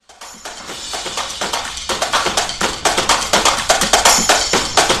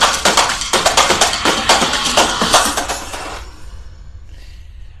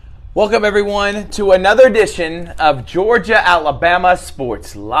Welcome, everyone, to another edition of Georgia-Alabama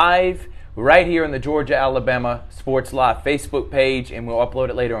Sports Live, right here on the Georgia-Alabama Sports Live Facebook page, and we'll upload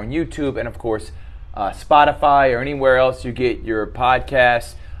it later on YouTube and, of course, Spotify or anywhere else you get your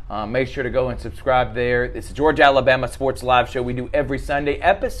podcasts. Make sure to go and subscribe there. It's the Georgia-Alabama Sports Live show we do every Sunday,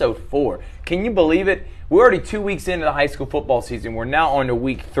 episode 4. Can you believe it? We're already 2 weeks into the high school football season. We're now on to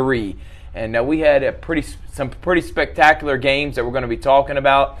week 3, and we had some pretty spectacular games that we're going to be talking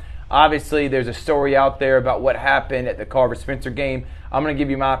about. Obviously, there's a story out there about what happened at the Carver-Spencer game. I'm going to give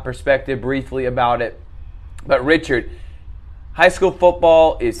you my perspective briefly about it. But, Richard, high school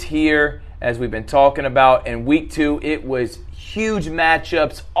football is here, as we've been talking about. In week 2, it was huge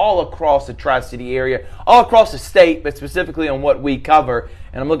matchups all across the Tri-City area, all across the state, but specifically on what we cover.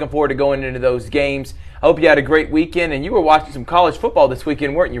 And I'm looking forward to going into those games. I hope you had a great weekend, and you were watching some college football this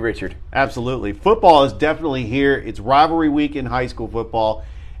weekend, weren't you, Richard? Absolutely. Football is definitely here. It's rivalry week in high school football.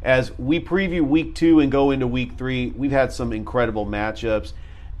 As we preview week 2 and go into week 3, we've had some incredible matchups.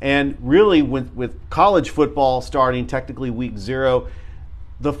 And really, with college football starting technically week 0,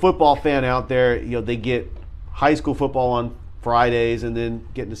 the football fan out there, they get high school football on Fridays and then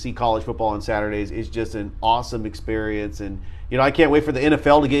getting to see college football on Saturdays is just an awesome experience. And, I can't wait for the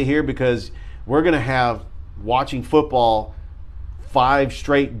NFL to get here because we're going to have watching football 5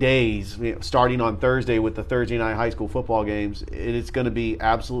 straight days, starting on Thursday with the Thursday night high school football games. It's going to be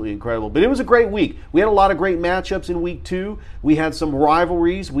absolutely incredible. But it was a great week. We had a lot of great matchups in week 2. We had some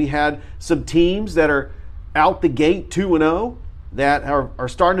rivalries. We had some teams that are out the gate 2-0 that are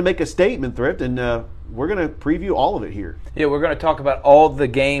starting to make a statement, Thrift, and we're going to preview all of it here. Yeah, we're going to talk about all the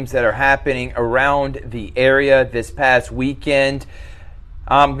games that are happening around the area this past weekend.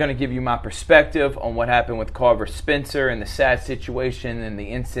 I'm going to give you my perspective on what happened with Carver-Spencer and the sad situation and the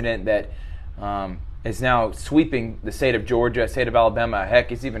incident that is now sweeping the state of Georgia, state of Alabama.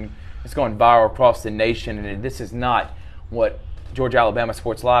 Heck, it's going viral across the nation, and this is not what Georgia-Alabama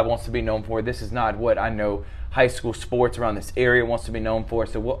Sports Live wants to be known for. This is not what I know high school sports around this area wants to be known for.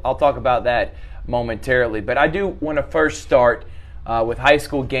 So I'll talk about that momentarily. But I do want to first start with high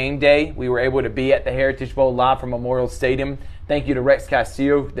school game day. We were able to be at the Heritage Bowl live from Memorial Stadium. Thank you to Rex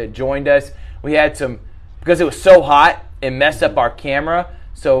Castillo that joined us. We had because it was so hot, it messed up our camera,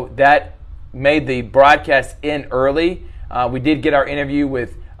 so that made the broadcast end early. We did get our interview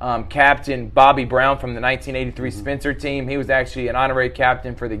with Captain Bobby Brown from the 1983 Spencer team. He was actually an honorary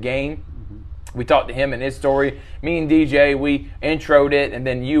captain for the game. We talked to him and his story. Me and DJ, we introed it, and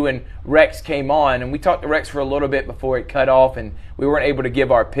then you and Rex came on, and we talked to Rex for a little bit before it cut off, and we weren't able to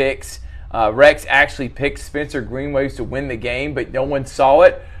give our picks. Rex actually picked Spencer Greenways to win the game, but no one saw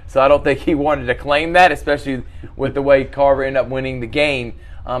it, so I don't think he wanted to claim that, especially with the way Carver ended up winning the game.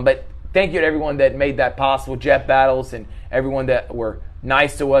 But thank you to everyone that made that possible, Jeff Battles and everyone that were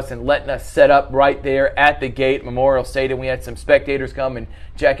nice to us and letting us set up right there at the gate, Memorial Stadium. We had some spectators come and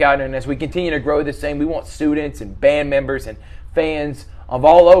check out, and as we continue to grow this thing, we want students and band members and fans of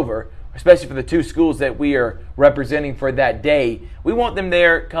all over, especially for the 2 schools that we are representing for that day. We want them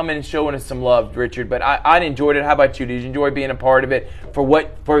there coming and showing us some love, Richard. But I enjoyed it. How about you? Did you enjoy being a part of it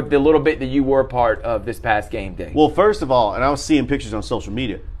for the little bit that you were a part of this past game day? Well, first of all, and I was seeing pictures on social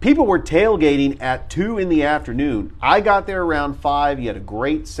media, people were tailgating at 2 in the afternoon. I got there around 5. You had a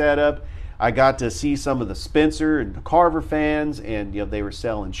great setup. I got to see some of the Spencer and the Carver fans, and they were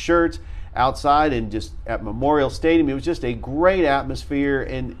selling shirts outside and just at Memorial Stadium. It was just a great atmosphere,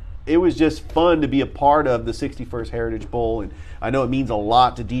 and it was just fun to be a part of the 61st Heritage Bowl, and I know it means a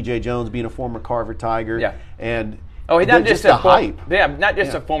lot to DJ Jones being a former Carver Tiger. Yeah. And he's not just a hype. Yeah, not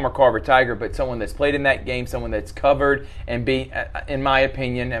just a former Carver Tiger, but someone that's played in that game, someone that's covered and in my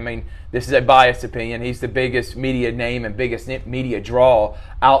opinion, I mean, this is a biased opinion, he's the biggest media name and biggest media draw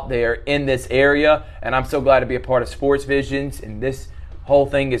out there in this area, and I'm so glad to be a part of Sports Visions, and this whole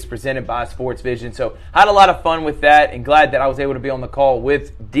thing is presented by Sports Vision. So I had a lot of fun with that and glad that I was able to be on the call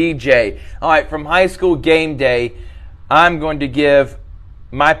with DJ. All right, from high school game day, I'm going to give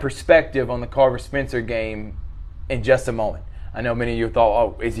my perspective on the Carver-Spencer game in just a moment. I know many of you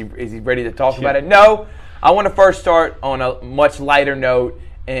thought, is he ready to talk about it? No. I want to first start on a much lighter note,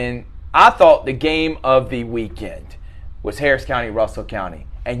 and I thought the game of the weekend was Harris County, Russell County.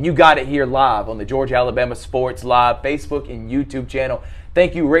 And you got it here live on the Georgia-Alabama Sports Live Facebook and YouTube channel.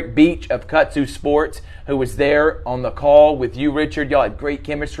 Thank you, Rick Beach of Kutsu Sports, who was there on the call with you, Richard. Y'all had great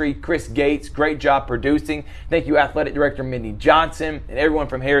chemistry. Chris Gates, great job producing. Thank you, Athletic Director Mindy Johnson, and everyone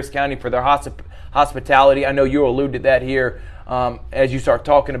from Harris County for their hospitality. I know you'll allude to that here as you start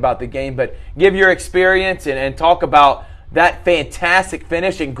talking about the game, but give your experience and talk about that fantastic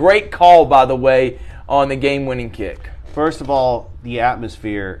finish and great call, by the way, on the game-winning kick. First of all, the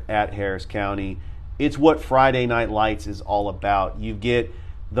atmosphere at Harris County. It's what Friday Night Lights is all about. You get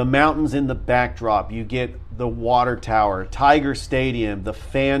the mountains in the backdrop. You get the water tower, Tiger Stadium, the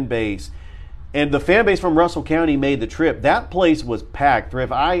fan base. And the fan base from Russell County made the trip. That place was packed.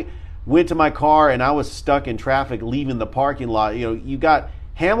 If I went to my car and I was stuck in traffic leaving the parking lot, you got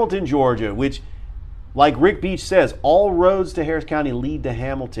Hamilton, Georgia, which, like Rick Beach says, all roads to Harris County lead to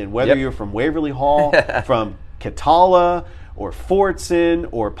Hamilton, whether you're from Waverly Hall, from Catala, or Fortson,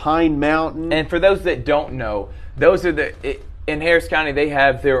 or Pine Mountain. And for those that don't know, those are in Harris County, they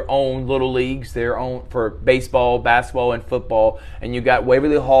have their own little leagues, their own for baseball, basketball, and football. And you got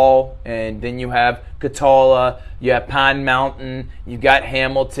Waverly Hall, and then you have Catala, you have Pine Mountain, you got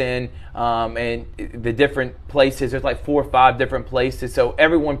Hamilton, and the different places. There's like 4 or 5 different places. So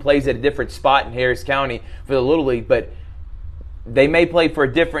everyone plays at a different spot in Harris County for the Little League, but they may play for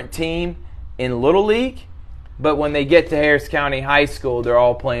a different team in Little League, but when they get to Harris County High School, they're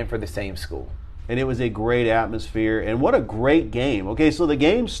all playing for the same school. And it was a great atmosphere, and what a great game. Okay, so the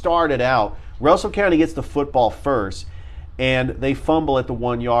game started out, Russell County gets the football first, and they fumble at the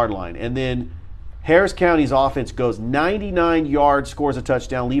 1-yard line. And then Harris County's offense goes 99 yards, scores a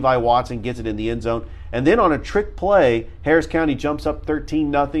touchdown. Levi Watson gets it in the end zone. And then on a trick play, Harris County jumps up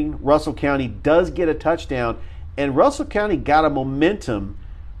 13-0. Russell County does get a touchdown, and Russell County got a momentum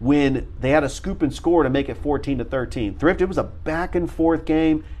when they had a scoop and score to make it 14-13. Thrift, it was a back-and-forth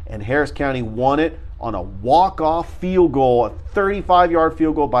game, and Harris County won it on a walk-off field goal, a 35-yard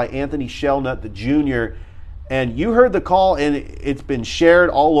field goal by Anthony Shellnut, the junior. And you heard the call, and it's been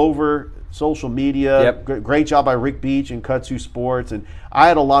shared all over social media. Yep. Great job by Rick Beach and Kutsu Sports. And I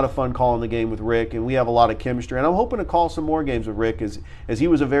had a lot of fun calling the game with Rick, and we have a lot of chemistry. And I'm hoping to call some more games with Rick as he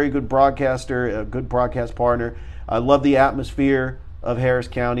was a very good broadcaster, a good broadcast partner. I love the atmosphere of Harris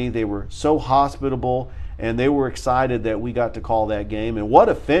County. They were so hospitable, and they were excited that we got to call that game. And what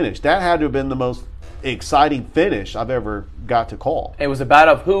a finish. That had to have been the most exciting finish I've ever got to call. It was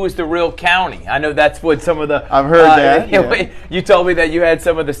about who is the real county. I know that's what some of the... I've heard that. Yeah. You told me that you had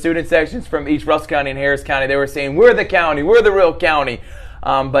some of the student sections from each Russell County and Harris County. They were saying, we're the county, we're the real county.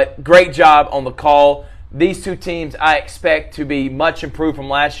 But great job on the call. These two teams I expect to be much improved from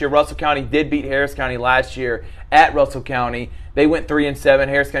last year. Russell County did beat Harris County last year at Russell County. They went 3-7.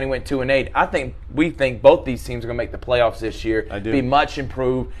 Harris County went 2-8. We think both these teams are going to make the playoffs this year. I do. Be much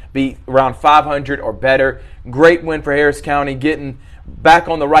improved, be around 500 or better. Great win for Harris County, getting back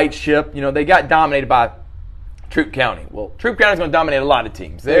on the right ship. They got dominated by Troup County. Well, Troup County is going to dominate a lot of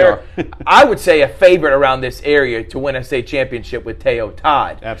teams. They're, I would say, a favorite around this area to win a state championship with Teo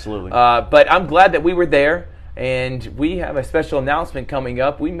Todd. Absolutely. But I'm glad that we were there. And we have a special announcement coming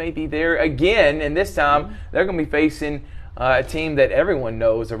up. We may be there again, and this time they're going to be facing a team that everyone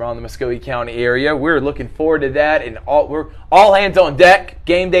knows around the Muskogee County area. We're looking forward to that, and we're all hands on deck,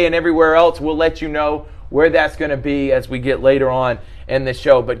 game day and everywhere else. We'll let you know where that's going to be as we get later on in the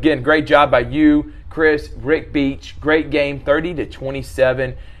show. But again, great job by you, Chris, Rick Beach. Great game,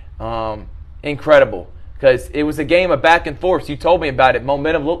 30-27. Incredible. Because it was a game of back and forth. You told me about it.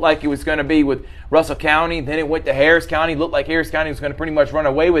 Momentum looked like it was going to be with Russell County. Then it went to Harris County. Looked like Harris County was going to pretty much run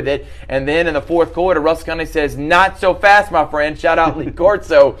away with it. And then in the fourth quarter, Russell County says, not so fast, my friend. Shout out Lee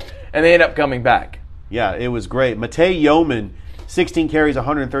Corso. And they end up coming back. Yeah, it was great. Matei Yeoman, 16 carries,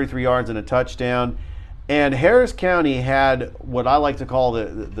 133 yards, and a touchdown. And Harris County had what I like to call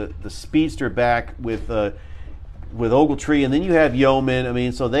the speedster back with Ogletree, and then you have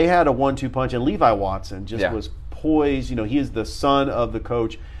Yeoman. So they had a 1-2 punch, and Levi Watson was poised. He is the son of the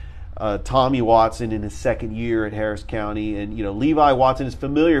coach, Tommy Watson, in his second year at Harris County. And, Levi Watson is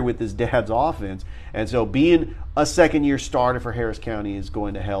familiar with his dad's offense. And so being a second-year starter for Harris County is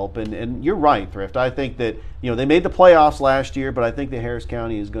going to help. And you're right, Thrift. I think that, they made the playoffs last year, but I think that Harris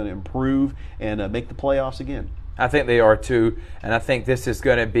County is going to improve and make the playoffs again. I think they are too, and I think this is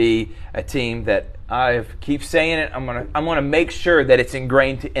going to be a team that I keep saying it. I'm gonna make sure that it's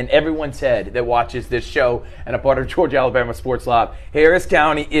ingrained in everyone's head that watches this show and a part of Georgia Alabama Sports Live. Harris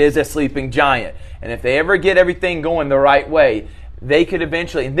County is a sleeping giant, and if they ever get everything going the right way, they could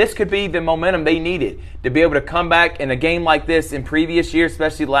eventually, and this could be the momentum they needed to be able to come back in a game like this in previous years,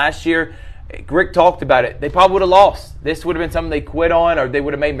 especially last year. Rick talked about it. They probably would have lost. This would have been something they quit on, or they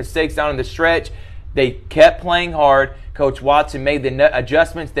would have made mistakes down in the stretch. They kept playing hard. Coach Watson made the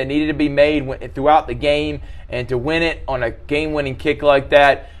adjustments that needed to be made throughout the game, and to win it on a game-winning kick like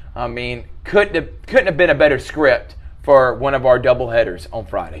that, couldn't have been a better script for one of our doubleheaders on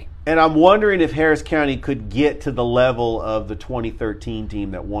Friday. And I'm wondering if Harris County could get to the level of the 2013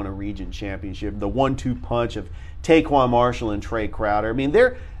 team that won a region championship, the 1-2 punch of Taquan Marshall and Trey Crowder.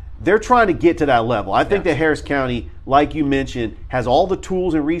 they're trying to get to that level. I think that Harris County, like you mentioned, has all the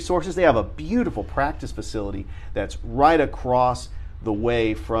tools and resources. They have a beautiful practice facility that's right across the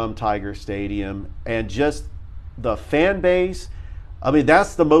way from Tiger Stadium, and just the fan base. I mean,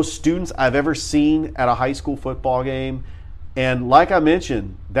 that's the most students I've ever seen at a high school football game. And like I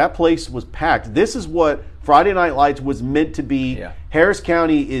mentioned, that place was packed. This is what Friday Night Lights was meant to be. Yeah. Harris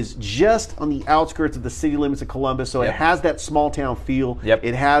County is just on the outskirts of the city limits of Columbus, so it has that small town feel. Yep.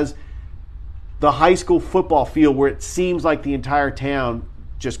 It has the high school football feel where it seems like the entire town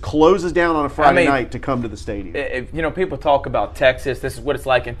just closes down on a Friday night to come to the stadium. If, people talk about Texas. This is what it's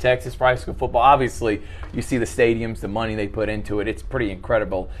like in Texas for high school football. Obviously, you see the stadiums, the money they put into it. It's pretty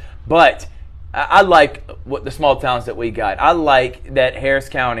incredible. But I like what the small towns that we got. I like that Harris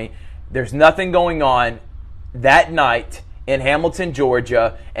County, there's nothing going on that night in Hamilton,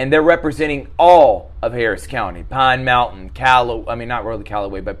 Georgia, and they're representing all of Harris County. Pine Mountain, not really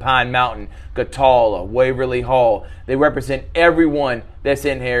Callaway, but Pine Mountain, Gatala, Waverly Hall. They represent everyone that's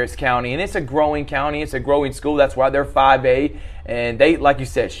in Harris County, and it's a growing county. It's a growing school. That's why they're 5A, and they, like you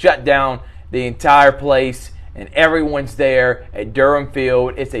said, shut down the entire place, and everyone's there at Durham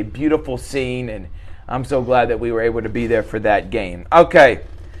Field. It's a beautiful scene, and I'm so glad that we were able to be there for that game. Okay,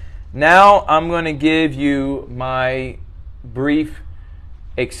 now I'm going to give you my brief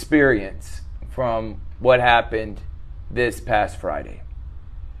experience from what happened this past Friday.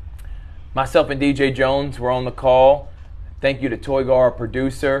 Myself and DJ Jones were on the call. Thank you to Toygar, our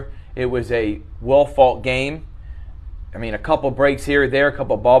producer. It was a well-fought game. I mean, a couple breaks here or there, a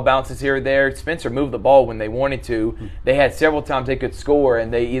couple ball bounces here or there. Spencer moved the ball when they wanted to. They had several times they could score,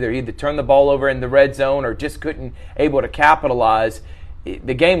 and they either turned the ball over in the red zone or just couldn't able to capitalize.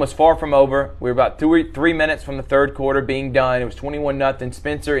 The game was far from over. We were about 3 minutes from the third quarter being done. It was 21-0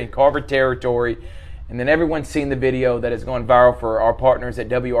 Spencer in Carver territory. And then everyone's seen the video that has gone viral for our partners at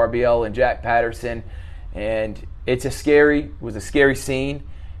WRBL and Jack Patterson. And it was a scary scene.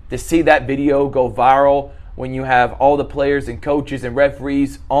 To see that video go viral when you have all the players and coaches and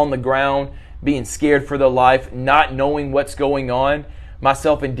referees on the ground being scared for their life, not knowing what's going on.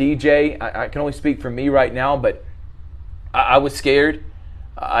 Myself and DJ, I can only speak for me right now, but I was scared.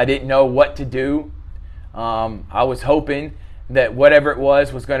 I didn't know what to do. I was hoping that whatever it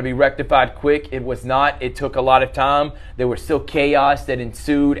was going to be rectified quick. It was not. It took a lot of time. There was still chaos that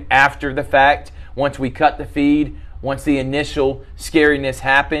ensued after the fact. Once we cut the feed, once the initial scariness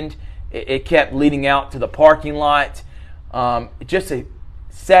happened, it kept leading out to the parking lot. Just a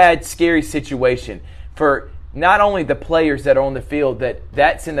sad, scary situation for not only the players that are on the field,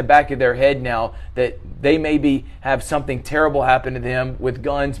 that's in the back of their head now, that they maybe have something terrible happen to them with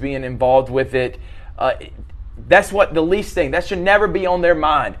guns being involved with it. That's what the least thing. That should never be on their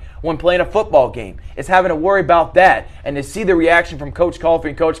mind when playing a football game. It's having to worry about that. And to see the reaction from Coach Coffey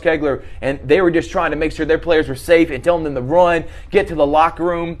and Coach Kegler, and they were just trying to make sure their players were safe and telling them to run, get to the locker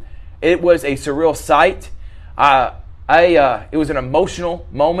room. It was a surreal sight. It was an emotional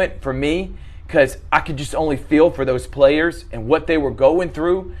moment for me, because I could just only feel for those players and what they were going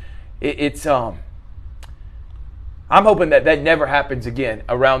through. I'm hoping that never happens again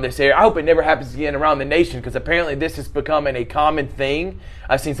around this area. I hope it never happens again around the nation, because apparently this is becoming a common thing.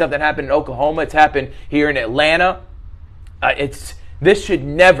 I've seen something happen in Oklahoma. It's happened here in Atlanta. This should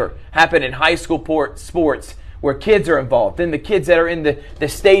never happen in high school sports where kids are involved. Then the kids that are in the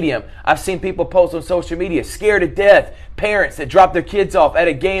stadium. I've seen people post on social media, scared to death. Parents that drop their kids off at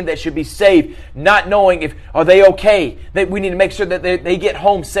a game that should be safe, not knowing are they okay. We need to make sure that they get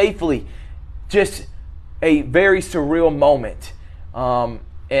home safely. Just a very surreal moment.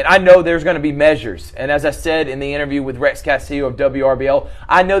 And I know there's going to be measures. And as I said in the interview with Rex Castillo of WRBL,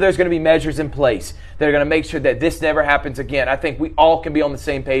 I know there's going to be measures in place that are going to make sure that this never happens again. I think we all can be on the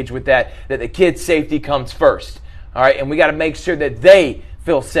same page with that the kids' safety comes first. All right, and we got to make sure that they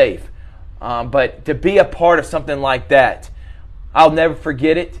feel safe. But to be a part of something like that, I'll never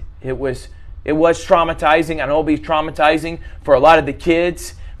forget it. It was traumatizing. I know it'll be traumatizing for a lot of the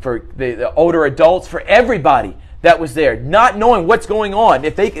kids, for the older adults, for everybody that was there, not knowing what's going on.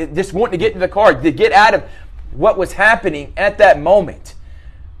 If they just wanting to get in the car, to get out of what was happening at that moment.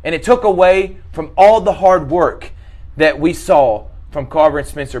 And it took away from all the hard work that we saw from Carver and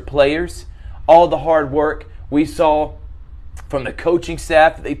Spencer players, all the hard work we saw from the coaching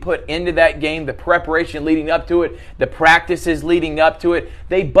staff that they put into that game, the preparation leading up to it, the practices leading up to it.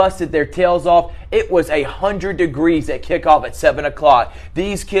 They busted their tails off. It was 100 degrees at kickoff at 7 o'clock.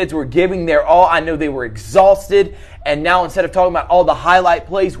 These kids were giving their all. I know they were exhausted. And now instead of talking about all the highlight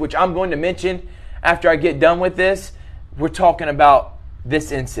plays, which I'm going to mention after I get done with this, we're talking about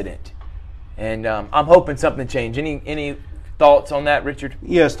this incident. And I'm hoping something changed. Any thoughts on that, Richard?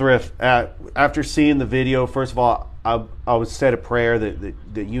 Yes, Thrift. After seeing the video, first of all, I would said a prayer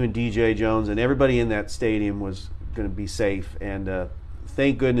that you and DJ Jones and everybody in that stadium was going to be safe, and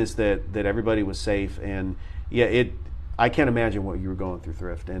thank goodness that everybody was safe. And yeah, I can't imagine what you were going through,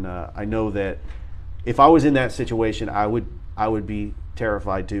 Thrift, and I know that if I was in that situation, I would be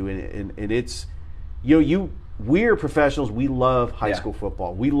terrified too. And it's we're professionals. We love high school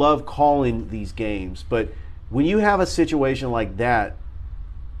football. We love calling these games, but when you have a situation like that,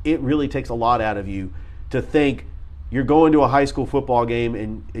 it really takes a lot out of you to think you're going to a high school football game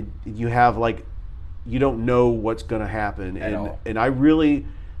and you have you don't know what's going to happen. And I really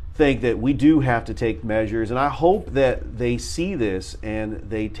think that we do have to take measures, and I hope that they see this and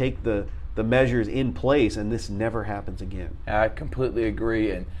they take the measures in place and this never happens again. I completely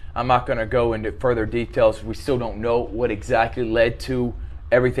agree, and I'm not going to go into further details. We still don't know what exactly led to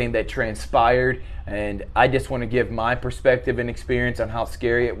everything that transpired, and I just want to give my perspective and experience on how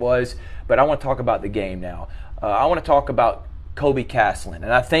scary it was. But I want to talk about the game now. I want to talk about Kobe Caslen,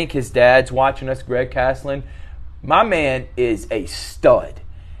 and I think his dad's watching us, Greg Caslen. My man is a stud.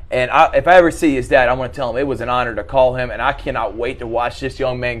 And if I ever see his dad, I'm going to tell him it was an honor to call him, and I cannot wait to watch this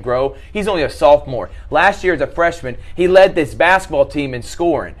young man grow. He's only a sophomore. Last year as a freshman, he led this basketball team in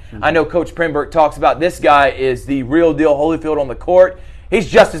scoring. Mm-hmm. I know Coach Prenberg talks about this guy is the real deal Holyfield on the court. He's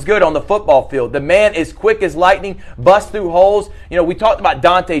just as good on the football field. The man is quick as lightning, busts through holes. We talked about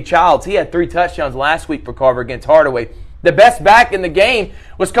Dante Childs. He had 3 touchdowns last week for Carver against Hardaway. The best back in the game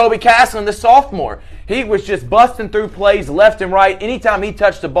was Kobe Caslen, the sophomore. He was just busting through plays left and right. Anytime he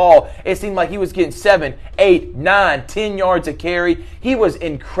touched the ball, it seemed like he was getting 7, 8, 9, 10 yards a carry. He was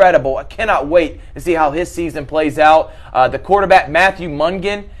incredible. I cannot wait to see how his season plays out. The quarterback, Matthew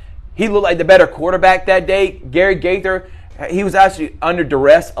Mungan, he looked like the better quarterback that day. Gary Gaither, he was actually under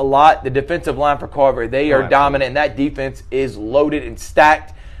duress a lot. The defensive line for Carver, they are dominant, and that defense is loaded and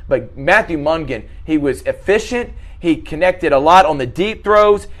stacked. But Matthew Mungan, he was efficient. He connected a lot on the deep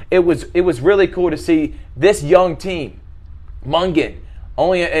throws. It was really cool to see this young team. Mungan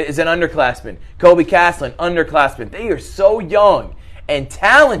only is an underclassman. Kobe Caslen, underclassman. They are so young and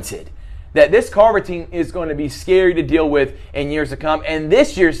talented that this Carver team is going to be scary to deal with in years to come. And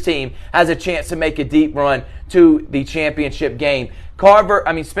this year's team has a chance to make a deep run to the championship game.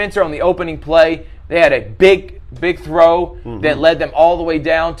 Spencer on the opening play, they had a big throw that led them all the way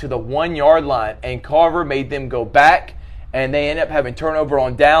down to the 1-yard line, and Carver made them go back, and they ended up having turnover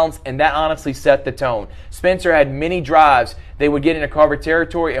on downs, and that honestly set the tone. Spencer had many drives. They would get into Carver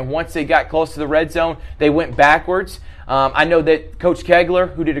territory, and once they got close to the red zone, they went backwards. I know that Coach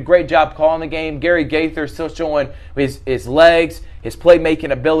Kegler, who did a great job calling the game, Gary Gaither still showing his legs, his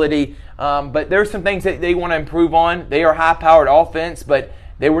playmaking ability, but there's some things that they want to improve on. They are high-powered offense, but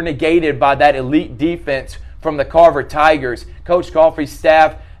they were negated by that elite defense from the Carver Tigers. Coach Golfrey's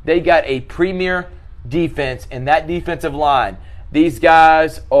staff, they got a premier defense in that defensive line. These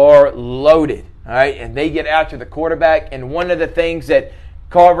guys are loaded, all right, and they get after the quarterback. And one of the things that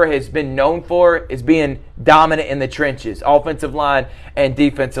Carver has been known for is being dominant in the trenches, offensive line and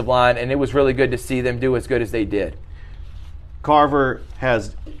defensive line, and it was really good to see them do as good as they did. Carver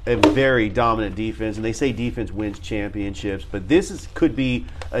has a very dominant defense, and they say defense wins championships, but could be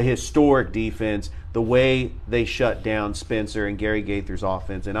a historic defense, the way they shut down Spencer and Gary Gaither's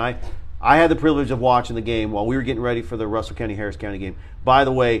offense. And I had the privilege of watching the game while we were getting ready for the Russell County-Harris County game. By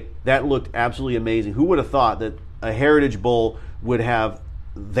the way, that looked absolutely amazing. Who would have thought that a Heritage Bowl would have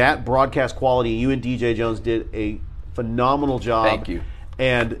that broadcast quality? You and DJ Jones did a phenomenal job. Thank you.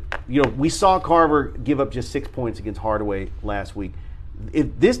 And, we saw Carver give up just 6 points against Hardaway last week.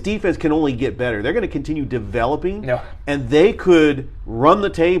 If this defense can only get better, they're going to continue developing, and they could run the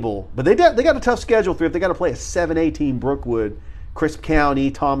table. But they got a tough schedule through it. They got to play a 7A team, Brookwood, Crisp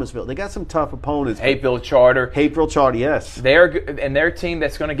County, Thomasville. They got some tough opponents. Hapeville Charter, yes. They're a team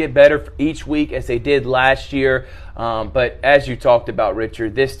that's going to get better each week as they did last year. But as you talked about,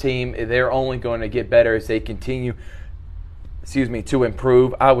 Richard, this team, they're only going to get better as they continue to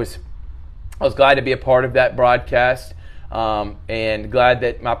improve. I was glad to be a part of that broadcast, and glad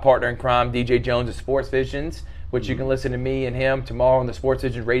that my partner in crime, DJ Jones of Sports Visions, which you can listen to me and him tomorrow on the Sports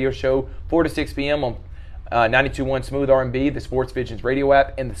Visions radio show, 4 to 6 p.m. on 92.1 Smooth R&B, the Sports Visions radio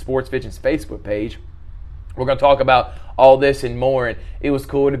app, and the Sports Visions Facebook page. We're going to talk about all this and more, and it was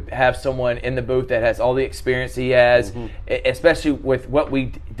cool to have someone in the booth that has all the experience he has, especially with what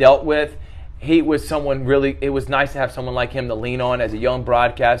we dealt with. He was someone really, it was nice to have someone like him to lean on as a young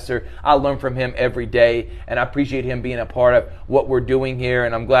broadcaster. I learn from him every day, and I appreciate him being a part of what we're doing here,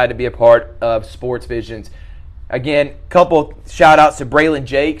 and I'm glad to be a part of Sports Visions. Again, couple shout-outs to Braylon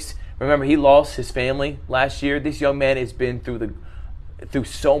Jakes. Remember, he lost his family last year. This young man has been through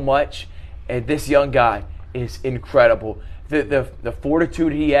so much, and this young guy is incredible. The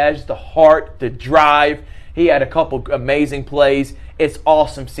fortitude he has, the heart, the drive. He had a couple amazing plays. It's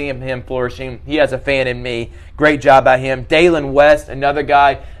awesome seeing him flourishing. He has a fan in me. Great job by him. Dalen West, another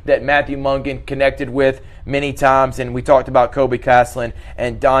guy that Matthew Mungan connected with many times, and we talked about Kobe Caslin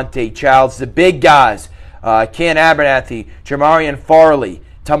and Dante Childs. The big guys, Ken Abernathy, Tamarian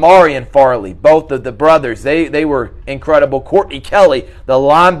Farley, both of the brothers, they were incredible. Courtney Kelly, the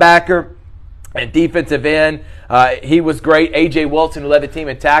linebacker and defensive end, he was great. A.J. Wilson, who led the team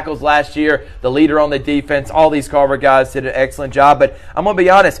in tackles last year, the leader on the defense. All these Carver guys did an excellent job. But I'm going to be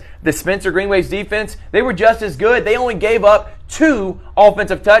honest, the Spencer Green Wave's defense, they were just as good. They only gave up 2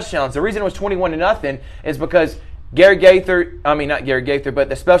 offensive touchdowns. The reason it was 21-0 is because not Gary Gaither, but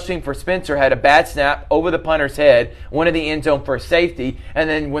the special team for Spencer had a bad snap over the punter's head, went in the end zone for a safety, and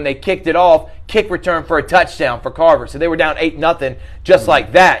then when they kicked it off, kick return for a touchdown for Carver. So they were down 8-0 just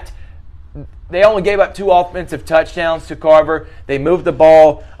like that. They only gave up 2 offensive touchdowns to Carver. They moved the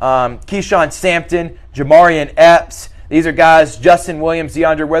ball. Keyshawn Sampton, Jamarian Epps. These are guys, Justin Williams,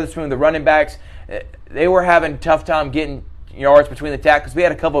 DeAndre Weatherspoon, the running backs. They were having a tough time getting yards between the tackles. We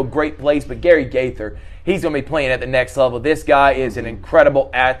had a couple of great plays, but Gary Gaither, he's going to be playing at the next level. This guy is an incredible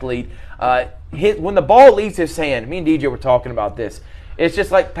athlete. When the ball leaves his hand, me and DJ were talking about this. It's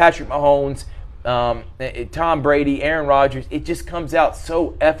just like Patrick Mahomes, Tom Brady, Aaron Rodgers. It just comes out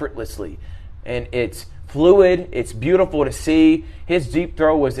so effortlessly. And it's fluid. It's beautiful to see. His deep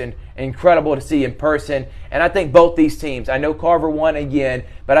throw was incredible to see in person. And I think both these teams, I know Carver won again,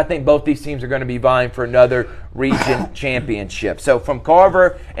 but I think both these teams are going to be vying for another region championship. So from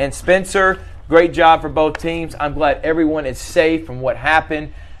Carver and Spencer, great job for both teams. I'm glad everyone is safe from what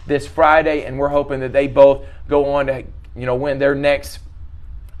happened this Friday, and we're hoping that they both go on to win their next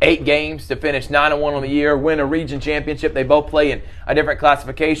 8 games to finish 9-1 on the year, win a region championship. They both play in a different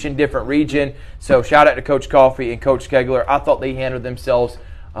classification, different region. So shout out to Coach Coffey and Coach Kegler. I thought they handled themselves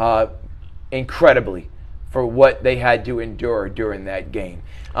incredibly for what they had to endure during that game.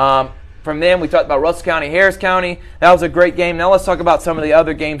 From them, we talked about Russell County, Harris County. That was a great game. Now let's talk about some of the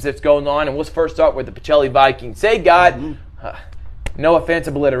other games that's going on. And let's first start with the Pacelli Vikings. They got no offense,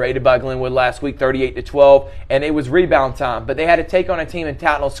 obliterated by Glenwood last week, 38-12, and it was rebound time. But they had to take on a team in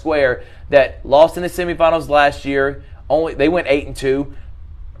Tatnall Square that lost in the semifinals last year. They went 8-2.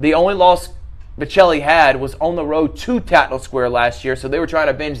 The only loss Pacelli had was on the road to Tatnall Square last year, so they were trying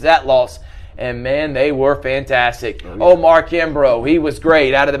to avenge that loss. And, man, they were fantastic. Mark Embro, he was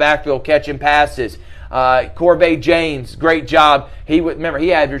great out of the backfield catching passes. Corvée James, great job. He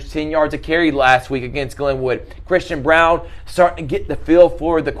averaged 10 yards a carry last week against Glenwood. Christian Brown starting to get the feel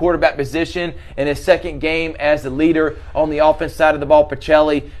for the quarterback position in his second game as the leader on the offense side of the ball.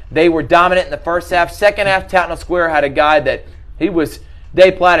 Pacelli, they were dominant in the first half. Second half, Tatnall Square had a guy that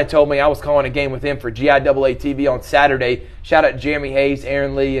Dave Plata told me I was calling a game with him for GIAA TV on Saturday. Shout out to Jeremy Hayes,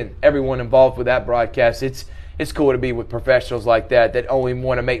 Aaron Lee, and everyone involved with that broadcast. It's cool to be with professionals like that only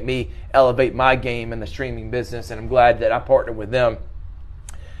want to make me elevate my game in the streaming business, and I'm glad that I partnered with them.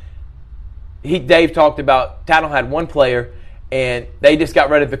 Dave talked about Tatnall had one player, and they just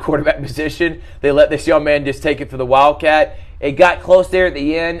got rid of the quarterback position. They let this young man just take it for the Wildcat. It got close there at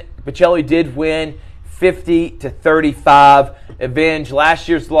the end. Pacelli did win 50-35, avenge last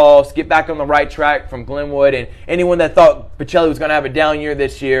year's loss, get back on the right track from Glenwood. And anyone that thought Pacelli was going to have a down year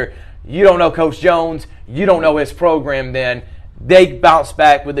this year, you don't know Coach Jones, you don't know his program then. They bounced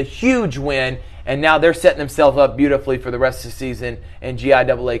back with a huge win, and now they're setting themselves up beautifully for the rest of the season in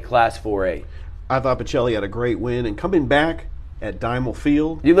GIAA Class 4A. I thought Pacelli had a great win, and coming back at Dimel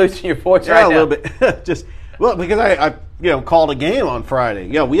Field. You losing your voice right now? Yeah, a little bit. Because I called a game on Friday.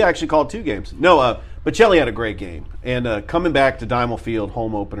 Yeah, we actually called 2 games. No, Pacelli had a great game. And coming back to Dimel Field,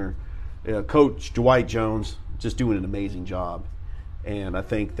 home opener, Coach Dwight Jones just doing an amazing job. And I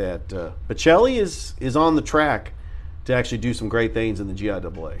think that Pacelli is on the track to actually do some great things in the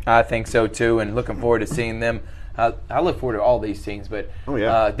GIAA. I think so too, and looking forward to seeing them. I look forward to all these teams, but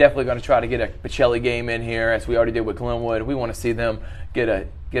definitely going to try to get a Pacelli game in here, as we already did with Glenwood. We want to see them get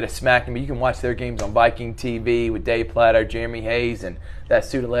a smacking. But you can watch their games on Viking TV with Dave Platter, Jeremy Hayes, and that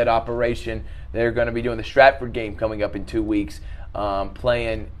student-led operation. They're going to be doing the Stratford game coming up in 2 weeks.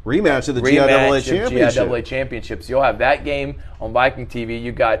 Playing rematch of the GIAA Championship. GIAA Championships. You'll have that game on Viking TV.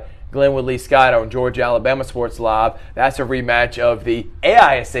 You got Glenwood Lee Scott on Georgia Alabama Sports Live. That's a rematch of the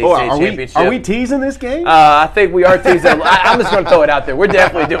AISA state championship. Are we teasing this game? I think we are teasing. I'm just going to throw it out there. We're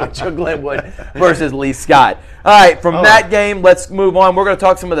definitely doing Glenwood versus Lee Scott. All right, from that game, let's move on. We're going to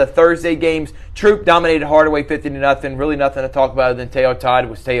talk some of the Thursday games. Troop dominated Hardaway 50-0. Really nothing to talk about other than Teo Todd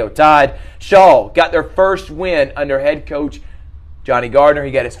was Teo Todd. Shaw got their first win under head coach Johnny Gardner.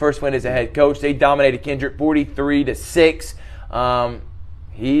 He got his first win as a head coach. They dominated Kendrick 43-6.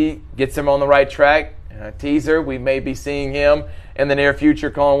 He gets them on the right track. Teaser, we may be seeing him in the near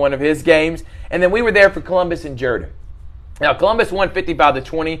future calling one of his games. And then we were there for Columbus and Jordan. Now, Columbus won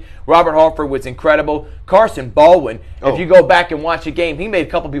 55-20. Robert Harford was incredible. Carson Baldwin, if you go back and watch the game, he made a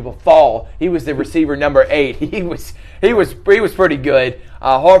couple people fall. He was the receiver number 8. He was pretty good.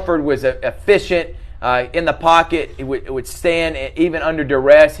 Harford was efficient in the pocket. It would stand even under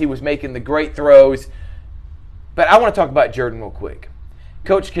duress. He was making the great throws. But I want to talk about Jordan real quick.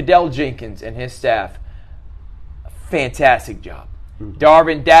 Coach Cadell Jenkins and his staff, fantastic job.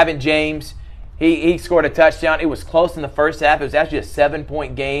 Davin James, he scored a touchdown. It was close in the first half. It was actually a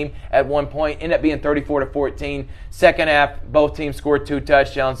 7-point game at one point. Ended up being 34-14. Second half, both teams scored 2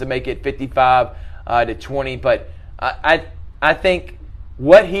 touchdowns to make it 55-20. But I think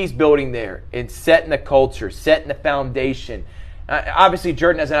what he's building there in setting the culture, setting the foundation. Obviously,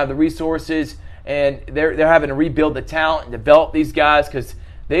 Jordan doesn't have the resources, and they're having to rebuild the talent and develop these guys because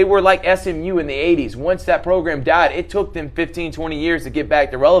they were like SMU in the 80s. Once that program died, it took them 15, 20 years to get back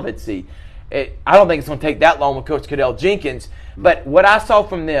to relevancy. I don't think it's going to take that long with Coach Cadell Jenkins. But what I saw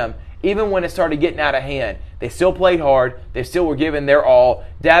from them, even when it started getting out of hand, they still played hard. They still were giving their all.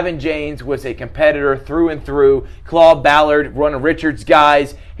 Davin James was a competitor through and through. Claude Ballard, one of Richard's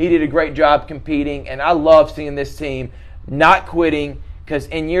guys, he did a great job competing. And I love seeing this team not quitting, because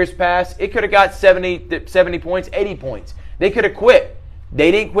in years past, it could have got 70 points, 80 points. They could have quit.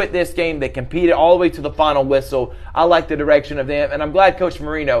 They didn't quit this game. They competed all the way to the final whistle. I like the direction of them, and I'm glad Coach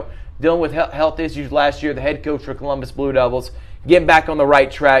Marino, dealing with health issues last year, the head coach for Columbus Blue Devils, getting back on the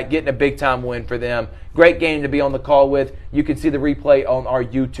right track, getting a big-time win for them. Great game to be on the call with. You can see the replay on our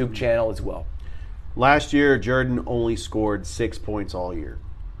YouTube channel as well. Last year, Jordan only scored 6 points all year.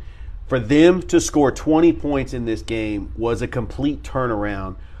 For them to score 20 points in this game was a complete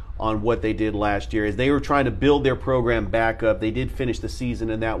turnaround on what they did last year. As they were trying to build their program back up, they did finish the season,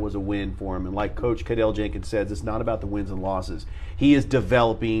 and that was a win for them. And like Coach Cadell Jenkins says, it's not about the wins and losses. He is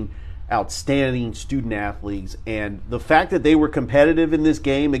developing outstanding student athletes, and the fact that they were competitive in this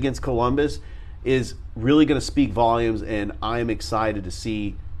game against Columbus is really going to speak volumes, and I'm excited to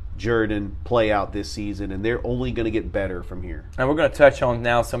see Jordan play out this season, and they're only going to get better from here. And we're going to touch on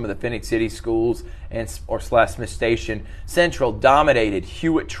now some of the Phoenix City schools or Smith Station. Central dominated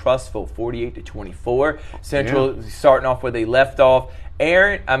Hewitt-Trussville 48-24. Central starting off where they left off.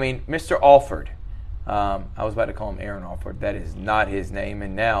 Mr. Alford. I was about to call him Aaron Alford. That is not his name.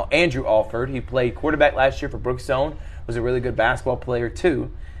 And now Andrew Alford, he played quarterback last year for Brookstone, was a really good basketball player too.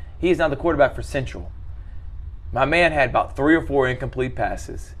 He is now the quarterback for Central. My man had about 3 or 4 incomplete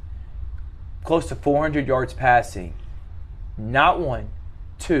passes, close to 400 yards passing. Not 1,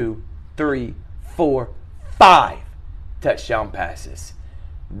 2, 3, 4, 5 touchdown passes.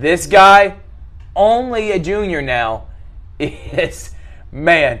 This guy, only a junior now, he is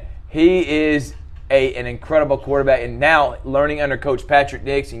an incredible quarterback, and now learning under Coach Patrick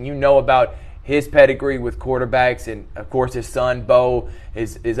Nix, and you know about his pedigree with quarterbacks, and of course his son Bo,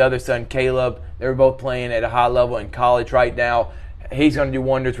 his other son Caleb, they're both playing at a high level in college right now. He's going to do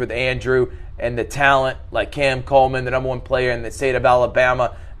wonders with Andrew, and the talent like Cam Coleman, the number 1 player in the state of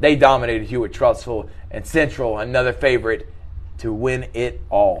Alabama. They dominated Hewitt-Trussville, and Central, another favorite to win it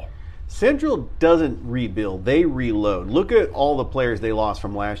all. Central doesn't rebuild, they reload. Look at all the players they lost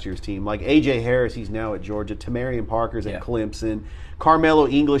from last year's team. Like A.J. Harris, he's now at Georgia. Tamarian Parker's at Clemson. Carmelo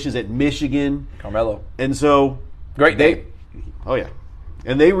English is at Michigan. Carmelo. And so great name. Oh, yeah.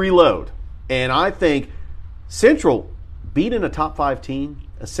 And they reload. And I think Central beating a top 5 team,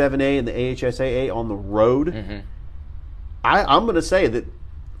 a 7A in the AHSAA on the road, I'm going to say that,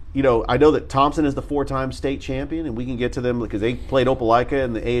 I know that Thompson is the 4-time state champion, and we can get to them because they played Opelika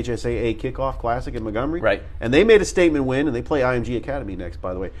in the AHSAA Kickoff Classic in Montgomery. Right. And they made a statement win, and they play IMG Academy next,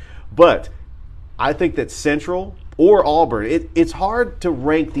 by the way. But I think that Central or Auburn, it's hard to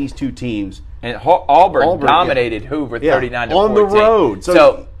rank these 2 teams. And Auburn dominated Hoover 39-14. On the road.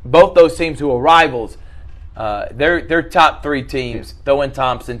 So both those teams who are rivals, they're top 3 teams. Throw in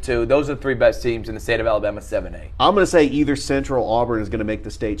Thompson too. Those are the 3 best teams in the state of Alabama 7A. I'm going to say either Central or Auburn is going to make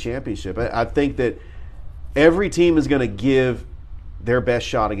the state championship. I think that every team is going to give their best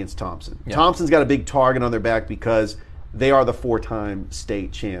shot against Thompson. Yeah. Thompson's got a big target on their back because they are the 4-time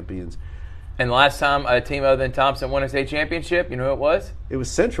state champions. And the last time a team other than Thompson won a state championship, you know who it was? It was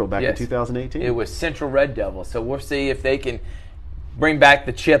Central back in 2018. It was Central Red Devils. So we'll see if they can bring back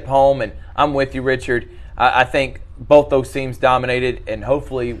the chip home. And I'm with you, Richard. I think both those teams dominated, and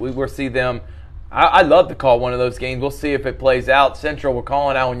hopefully we will see them. I'd love to call one of those games. We'll see if it plays out. Central, we're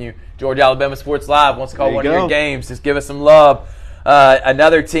calling out on you. Georgia Alabama Sports Live wants to call one of your games. Just give us some love.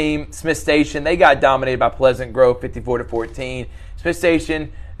 Another team, Smith Station, they got dominated by Pleasant Grove 54-14. Smith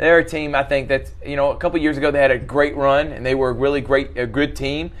Station, they're a team, I think that's, a couple years ago they had a great run, and they were a good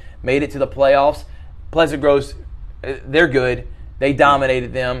team, made it to the playoffs. Pleasant Grove's, they're good. They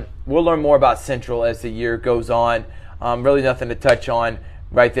dominated them. We'll learn more about Central as the year goes on. Really nothing to touch on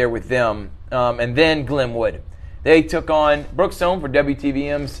right there with them. And then Glenwood. They took on Brookstone for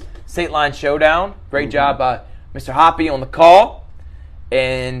WTVM's State Line Showdown. Great job by Mr. Hoppy on the call.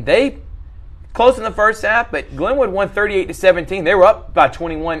 And they close in the first half, but Glenwood won 38-17. They were up by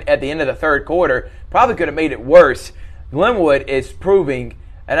 21 at the end of the third quarter. Probably could have made it worse. Glenwood is proving,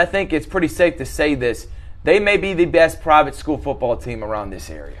 and I think it's pretty safe to say this, they may be the best private school football team around this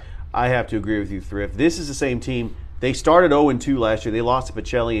area. I have to agree with you, Thrift. This is the same team. They started 0-2 last year. They lost to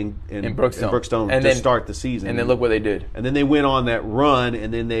Pacelli and Brookstone to start the season. And then look what they did. And then they went on that run,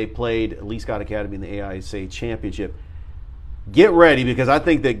 and then they played Lee Scott Academy in the AISA Championship. Get ready, because I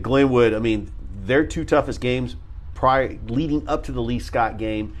think that Glenwood, their two toughest games leading up to the Lee Scott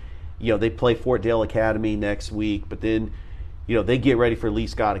game, they play Fort Dale Academy next week, but then, they get ready for Lee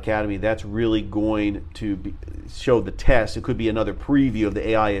Scott Academy. That's really going to show the test. It could be another preview of the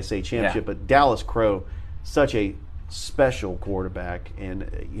AISA Championship, but Dallas Crow, such a special quarterback, and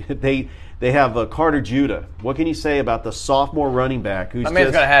they have Carter Judah. What can you say about the sophomore running back who's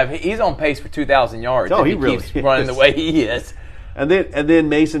he's on pace for 2,000 yards. Oh, he really keeps running the way he is. And then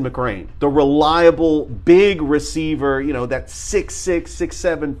Mason McCrane, the reliable big receiver, that 6'6",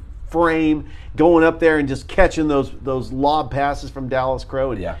 6'7" frame, going up there and just catching those lob passes from Dallas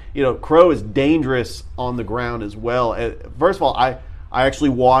Crow. And Crow is dangerous on the ground as well. First of all, I actually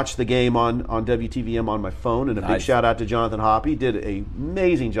watched the game on WTVM on my phone, and a big shout out to Jonathan Hoppy. Did an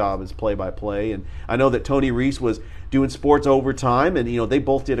amazing job as play-by-play. And I know that Tony Reese was doing sports overtime, and they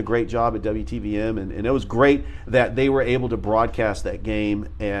both did a great job at WTVM, and it was great that they were able to broadcast that game,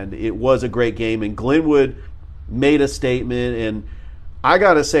 and it was a great game. And Glenwood made a statement, and I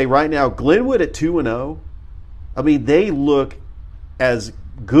got to say right now, Glenwood at 2-0, they look as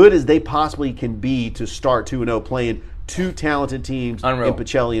good as they possibly can be to start 2-0 playing two talented teams in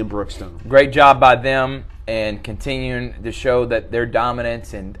Pacelli and Brookstone. Great job by them, and continuing to show that their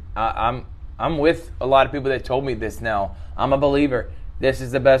dominance. And I'm with a lot of people that told me this now. I'm a believer. This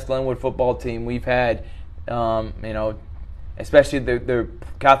is the best Glenwood football team we've had, especially their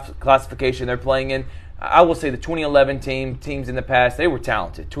classification they're playing in. I will say the 2011 teams in the past, they were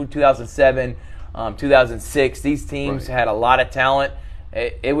talented. 2007, 2006, these teams had a lot of talent.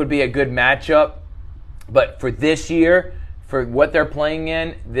 It would be a good matchup. But for this year, for what they're playing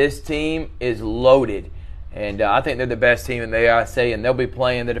in, this team is loaded. And I think they're the best team in the AISA, and they'll be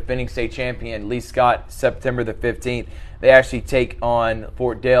playing the defending state champion, Lee Scott, September the 15th. They actually take on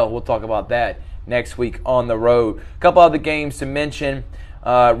Fort Dale. We'll talk about that next week on the road. A couple other games to mention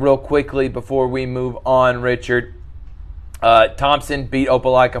real quickly before we move on, Richard. Thompson beat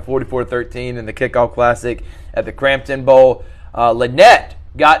Opelika 44-13 in the Kickoff Classic at the Crampton Bowl. Lynette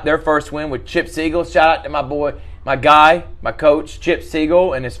got their first win with Chip Siegel. Shout out to my boy, my coach, Chip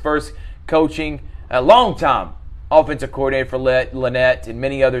Siegel, and his first coaching, a long time offensive coordinator for Lynette and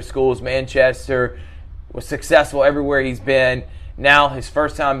many other schools. Manchester, was successful everywhere he's been. Now his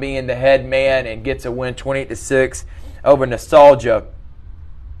first time being the head man, and gets a win 28-6 over Nostalgia.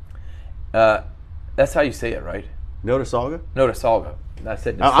 That's how you say it, right? Notasulga? Notasulga. I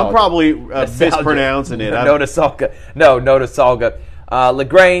said Nostalgia. I'm probably mispronouncing it. Notasulga. No, Notasulga.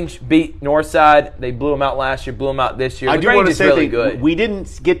 LaGrange beat Northside. They blew them out last year, blew them out this year. I LaGrange do want to is say really good. We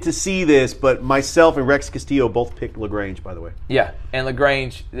didn't get to see this, but myself and Rex Castillo both picked LaGrange, by the way. Yeah, and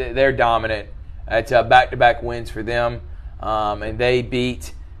LaGrange, they're dominant. It's back-to-back wins for them, and they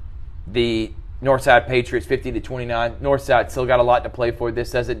beat the Northside Patriots 50-29. Northside still got a lot to play for.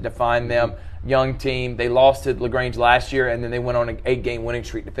 This doesn't define them. Young team. They lost to LaGrange last year, and then they went on an 8-game winning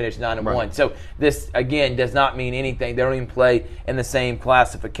streak to finish 9-1. Right. So this, again, does not mean anything. They don't even play in the same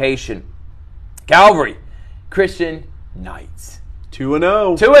classification. Calvary Christian Knights.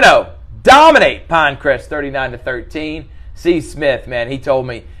 2-0. 2-0. Dominate Pinecrest 39-13. C. Smith, man, he told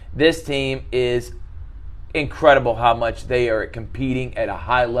me this team is incredible how much they are competing at a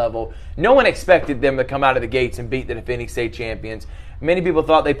high level. No one expected them to come out of the gates and beat the defending state champions. Many people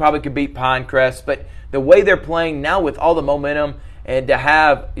thought they probably could beat Pinecrest, but the way they're playing now with all the momentum and to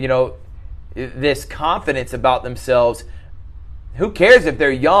have, this confidence about themselves, who cares if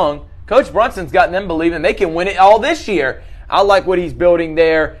they're young? Coach Brunson's gotten them believing they can win it all this year. I like what he's building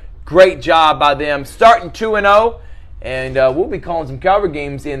there. Great job by them. Starting 2-0, and we'll be calling some Carver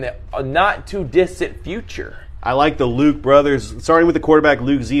games in the not too distant future. I like the Luke brothers, starting with the quarterback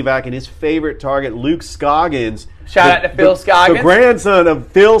Luke Zivak and his favorite target, Luke Scoggins. Shout out to Phil Scoggins. The grandson of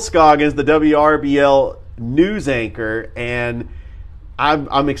Phil Scoggins, the WRBL news anchor, and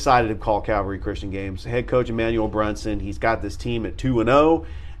I'm excited to call Calvary Christian games. Head coach Emmanuel Brunson, he's got this team at 2-0,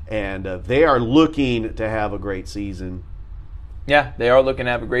 and they are looking to have a great season. Yeah, they are looking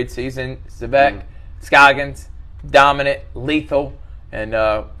to have a great season. Zivak, Scoggins, dominant, lethal, and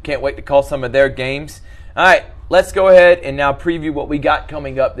can't wait to call some of their games. All right, let's go ahead and now preview what we got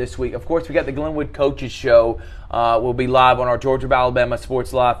coming up this week. Of course, we got the Glenwood Coaches Show. We'll be live on our Georgia Alabama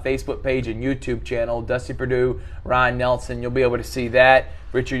Sports Live Facebook page and YouTube channel. Dusty Perdue, Ryan Nelson, you'll be able to see that.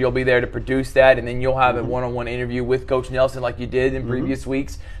 Richard, you'll be there to produce that, and then you'll have a one-on-one interview with Coach Nelson like you did in previous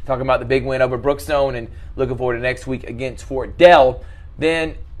weeks, talking about the big win over Brookstone and looking forward to next week against Fort Dell.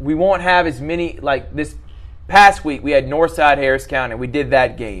 Then we won't have as many, like this past week, we had Northside Harris County. We did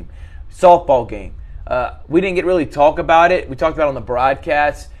that game. Softball game. We didn't get really talk about it. We talked about it on the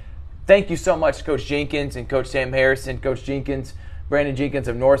broadcast. Thank you so much, Coach Jenkins and Coach Sam Harrison. Coach Jenkins, Brandon Jenkins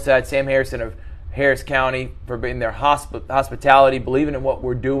of Northside, Sam Harrison of Harris County for being their hospitality, believing in what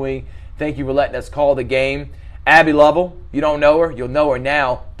we're doing. Thank you for letting us call the game. Abby Lovell, you don't know her, you'll know her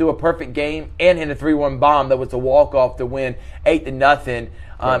now. Threw a perfect game and hit a 3-1 bomb that was a walk-off to win 8-0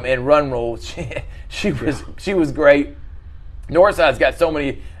 in run rules. She was great. Northside's got so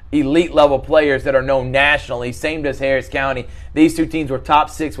many elite level players that are known nationally. Same as Harris County. These two teams were top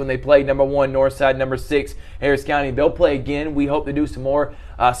 6 when they played. Number 1 Northside, number 6 Harris County. They'll play again. We hope to do some more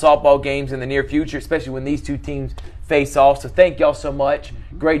softball games in the near future, especially when these two teams face off. So thank y'all so much.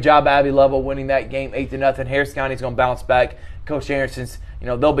 Great job, Abby Lovell, winning that game 8-0. Harris County's going to bounce back. Coach Harrison's,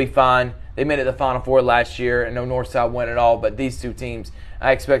 they'll be fine. They made it to the Final Four last year. I know Northside won it all, but these two teams,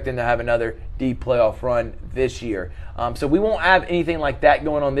 I expect them to have another deep playoff run this year. So we won't have anything like that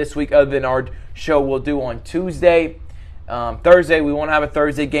going on this week other than our show we'll do on Tuesday. Thursday, we won't have a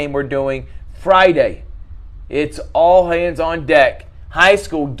Thursday game we're doing. Friday, it's all hands on deck. High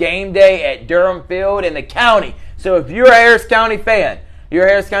school game day at Durham Field in the county. So if you're a Harris County fan, you're a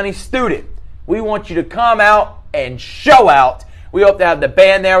Harris County student, we want you to come out and show out. We hope to have the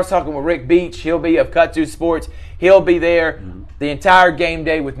band there. I was talking with Rick Beach. He'll be of Kutsu Sports. He'll be there the entire game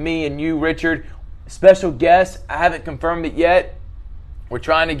day with me and you, Richard. Special guest, I haven't confirmed it yet. We're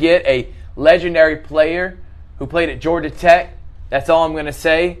trying to get a legendary player who played at Georgia Tech. That's all I'm going to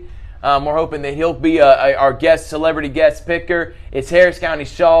say. We're hoping that he'll be our celebrity guest picker. It's Harris County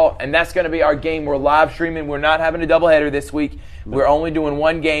Shaw, and that's going to be our game. We're live streaming. We're not having a doubleheader this week. We're only doing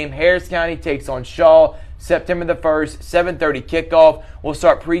one game. Harris County takes on Shaw, September the 1st, 7:30 kickoff. We'll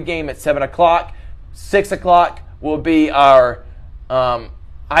start pregame at 7 o'clock. 6 o'clock will be our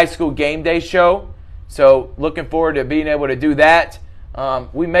high school game day show. So looking forward to being able to do that.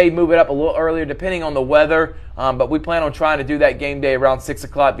 We may move it up a little earlier depending on the weather, but we plan on trying to do that game day around 6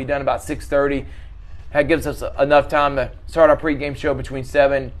 o'clock, be done about 6:30. That gives us enough time to start our pregame show between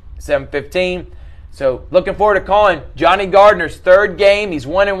 7:15. So looking forward to calling Johnny Gardner's third game. He's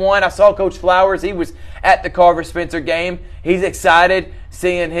 1-1. I saw Coach Flowers. He was at the Carver Spencer game. He's excited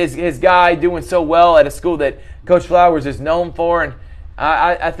seeing his guy doing so well at a school that Coach Flowers is known for. And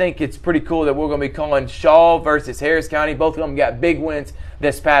I think it's pretty cool that we're going to be calling Shaw versus Harris County. Both of them got big wins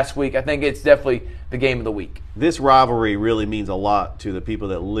this past week. I think it's definitely the game of the week. This rivalry really means a lot to the people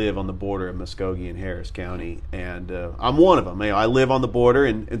that live on the border of Muskogee and Harris County, and I'm one of them. I live on the border,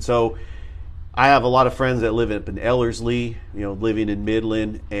 and so I have a lot of friends that live up in Ellerslie, living in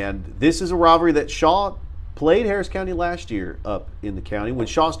Midland, and this is a rivalry that Shaw played Harris County last year up in the county. When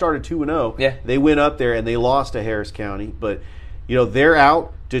Shaw started 2-0, they went up there and they lost to Harris County, but they're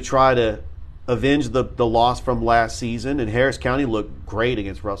out to try to avenge the loss from last season, and Harris County looked great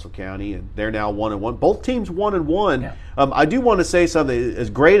against Russell County, and they're now 1-1. Both teams 1-1. Yeah. I do want to say something. As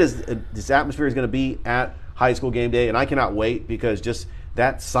great as this atmosphere is going to be at high school game day, and I cannot wait because just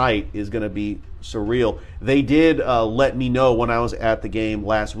that site is going to be surreal. They did let me know when I was at the game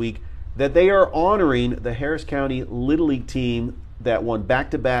last week that they are honoring the Harris County Little League team that won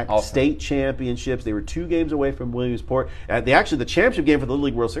back-to-back state championships. They were 2 games away from Williamsport. The championship game for the Little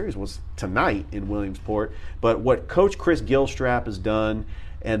League World Series was tonight in Williamsport. But what Coach Chris Gilstrap has done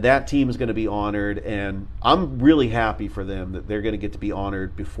and that team is going to be honored, and I'm really happy for them that they're going to get to be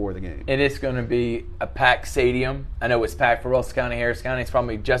honored before the game. And it's going to be a packed stadium. I know it's packed for Russell County, Harris County. It's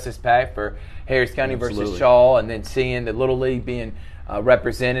probably just as packed for Harris County versus Shaw, and then seeing the Little League being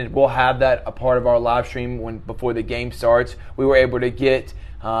represented. We'll have that a part of our live stream before the game starts. We were able to get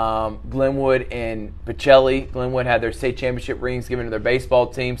Glenwood and Pacelli. Glenwood had their state championship rings given to their baseball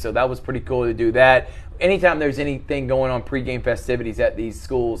team, so that was pretty cool to do that. Anytime there's anything going on pregame festivities at these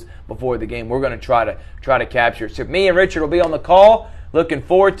schools before the game, we're going to try to capture it. So me and Richard will be on the call. Looking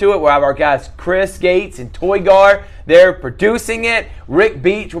forward to it. We'll have our guys Chris Gates and Toygar there producing it. Rick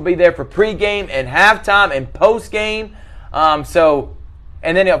Beach will be there for pregame and halftime and postgame.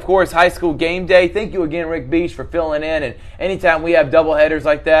 And then, of course, high school game day. Thank you again, Rick Beach, for filling in. And anytime we have double headers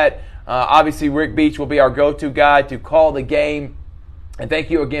like that, obviously Rick Beach will be our go-to guy to call the game. And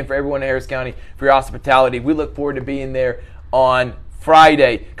thank you again for everyone in Harris County for your hospitality. We look forward to being there on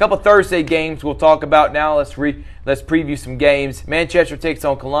Friday. A couple Thursday games we'll talk about now. Let's preview some games. Manchester takes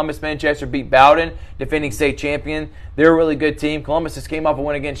on Columbus. Manchester beat Bowden, defending state champion. They're a really good team. Columbus just came off a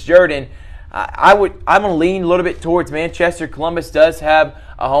win against Jordan. I'm going to lean a little bit towards Manchester. Columbus does have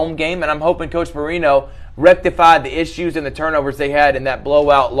a home game, and I'm hoping Coach Marino rectified the issues and the turnovers they had in that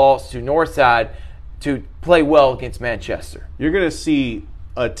blowout loss to Northside to play well against Manchester. You're going to see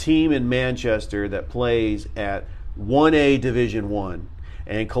a team in Manchester that plays at 1A Division 1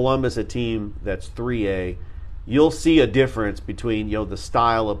 and Columbus a team that's 3A. You'll see a difference between the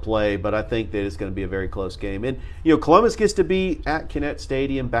style of play, but I think that it's going to be a very close game. And Columbus gets to be at Kinnett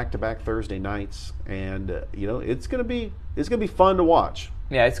Stadium back-to-back Thursday nights, and it's going to be fun to watch.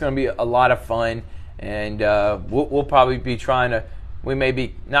 Yeah, it's going to be a lot of fun, and we'll probably be trying to. We may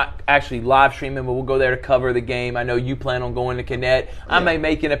be not actually live streaming, but we'll go there to cover the game. I know you plan on going to Kinnett. I may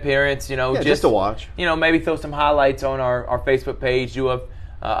make an appearance, just to watch. Maybe throw some highlights on our Facebook page. Do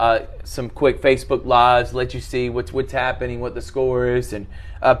some quick Facebook lives, let you see what's happening, what the score is, and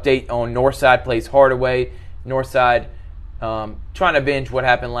update on Northside plays Hardaway. Northside trying to binge what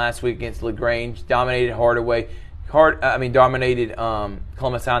happened last week against LaGrange. Dominated Hardaway. Dominated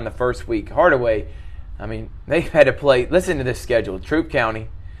Columbus High in the first week. Hardaway. They had to play. Listen to this schedule: Troup County,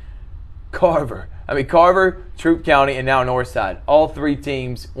 Carver, Troup County, and now Northside. All three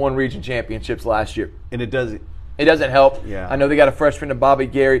teams won region championships last year. And it doesn't help. Yeah. I know they got a freshman, Bobby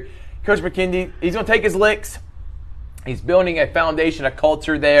Gary. Coach McKinney, he's going to take his licks. He's building a foundation, a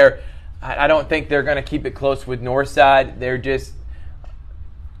culture there. I don't think they're going to keep it close with Northside.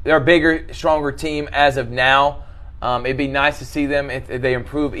 They're a bigger, stronger team as of now. It'd be nice to see them if they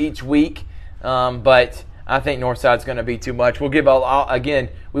improve each week. But I think Northside's going to be too much. We'll give again.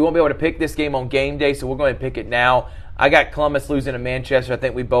 We won't be able to pick this game on game day, so we're going to pick it now. I got Columbus losing to Manchester. I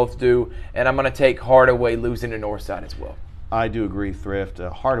think we both do, and I'm going to take Hardaway losing to Northside as well. I do agree, Thrift.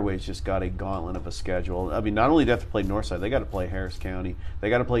 Hardaway's just got a gauntlet of a schedule. Not only do they have to play Northside, they got to play Harris County, they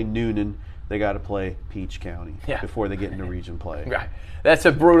got to play Noonan, they got to play Peach County before they get into region play. Right. That's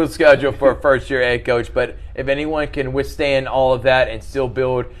a brutal schedule for a first-year head coach, but if anyone can withstand all of that and still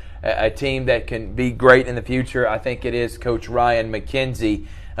build a team that can be great in the future, I think it is Coach Ryan McKenzie.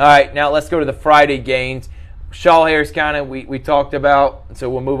 All right, now let's go to the Friday games. Shaw Harris County we talked about, so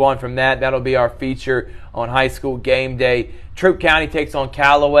we'll move on from that. That'll be our feature on high school game day. Troup County takes on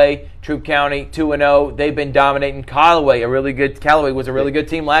Callaway. Troup County 2-0. They've been dominating Callaway. Callaway was a really good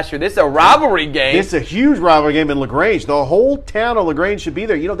team last year. This is a rivalry game. This is a huge rivalry game in LaGrange. The whole town of LaGrange should be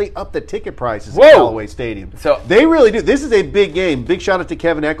there. They upped the ticket prices at Callaway Stadium. So they really do. This is a big game. Big shout out to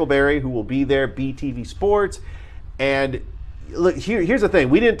Kevin Eckleberry, who will be there, BTV Sports. And look, here's the thing.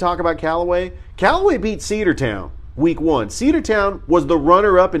 We didn't talk about Callaway. Callaway beat Cedartown week 1. Cedartown was the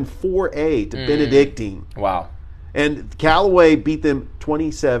runner-up in 4A to Benedictine. Wow. And Callaway beat them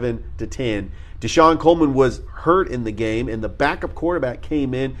 27-10. Deshaun Coleman was hurt in the game, and the backup quarterback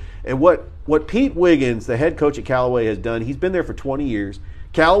came in. And what Pete Wiggins, the head coach at Callaway, has done, he's been there for 20 years.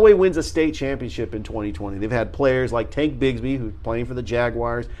 Callaway wins a state championship in 2020. They've had players like Tank Bigsby, who's playing for the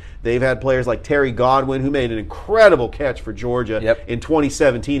Jaguars. They've had players like Terry Godwin, who made an incredible catch for Georgia in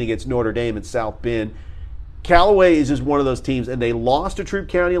 2017 against Notre Dame in South Bend. Callaway is just one of those teams, and they lost to Troup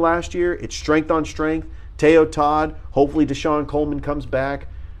County last year. It's strength on strength. Teo Todd, hopefully Deshaun Coleman comes back.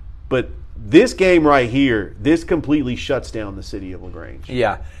 But this game right here, this completely shuts down the city of LaGrange.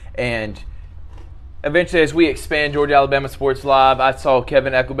 Yeah, and eventually as we expand Georgia Alabama Sports Live, I saw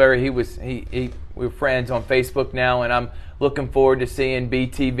Kevin Eckleberry. We're friends on Facebook now, and I'm looking forward to seeing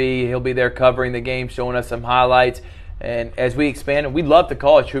BTV. He'll be there covering the game, showing us some highlights. And as we expand, we'd love to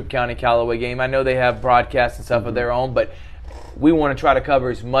call a Troup County Callaway game. I know they have broadcasts and stuff of their own, but we want to try to cover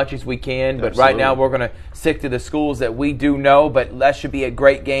as much as we can. But Absolutely. right now we're going to stick to the schools that we do know. But that should be a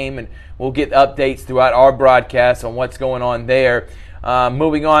great game, and we'll get updates throughout our broadcast on what's going on there.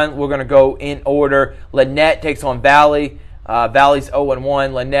 Moving on, we're going to go in order. Lynette takes on Valley. Valley's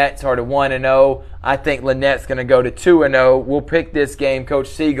 0-1. Lynette started 1-0. I think Lynette's going to go to 2-0. We'll pick this game. Coach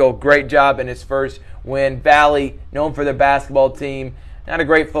Siegel, great job in his first win. Valley, known for their basketball team, not a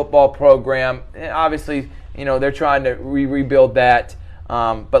great football program. Obviously, they're trying to rebuild that.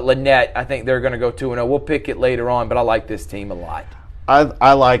 But Lynette, I think they're going to go 2-0. We'll pick it later on, but I like this team a lot.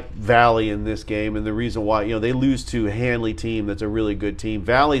 I like Valley in this game, and the reason why, they lose to a Hanley team that's a really good team.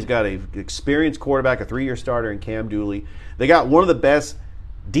 Valley's got an experienced quarterback, a 3-year starter in Cam Dooley. They got one of the best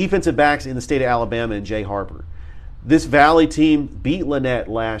defensive backs in the state of Alabama in Jay Harper. This Valley team beat Lynette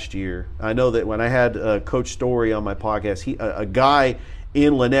last year. I know that when I had Coach Story on my podcast, a guy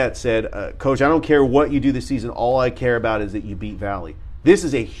in Lynette said, Coach, I don't care what you do this season. All I care about is that you beat Valley. This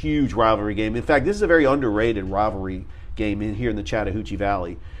is a huge rivalry game. In fact, this is a very underrated rivalry game in here in the Chattahoochee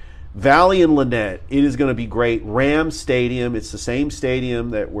Valley. Valley and Lynette, it is going to be great. Rams Stadium, it's the same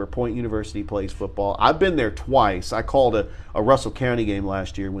stadium where Point University plays football. I've been there twice. I called a Russell County game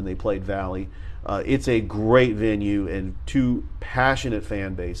last year when they played Valley. It's a great venue and two passionate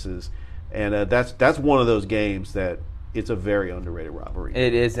fan bases, and that's one of those games that it's a very underrated rivalry.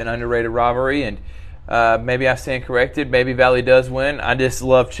 It is an underrated rivalry, and maybe I stand corrected. Maybe Valley does win. I just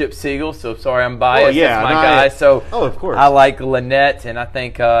love Chip Siegel, so sorry I'm biased. Oh, yeah, that's my guy. So of course. I like Lynette, and I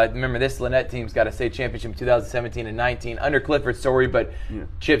think, remember, this Lynette team's got a state championship in 2017 and 19 under Clifford's story, but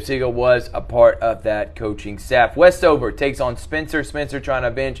Chip Siegel was a part of that coaching staff. Westover takes on Spencer. Spencer trying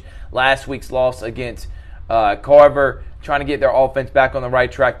to bench last week's loss against Carver, trying to get their offense back on the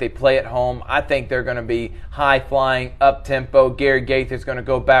right track. They play at home. I think they're going to be high-flying, up-tempo. Gary Gaither's going to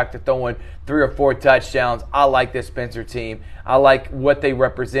go back to throwing 3 or 4 touchdowns. I like this Spencer team. I like what they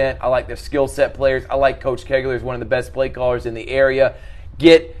represent. I like their skill set players. I like Coach Kegler as one of the best play callers in the area.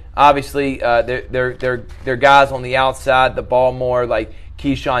 Obviously, their guys on the outside, the ball more, like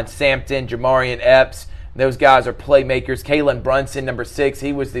Keyshawn Sampton, Jamarian Epps. Those guys are playmakers. Kalen Brunson, number 6,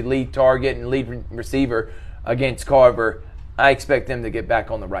 he was the lead target and lead receiver against Carver. I expect them to get back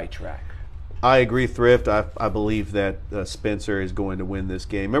on the right track. I agree, Thrift. I believe that Spencer is going to win this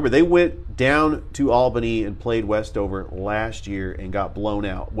game. Remember, they went down to Albany and played Westover last year and got blown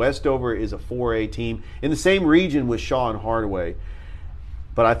out. Westover is a 4A team in the same region with Shaw and Hardaway,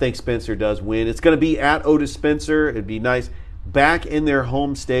 but I think Spencer does win. It's going to be at Otis Spencer. It'd be nice back in their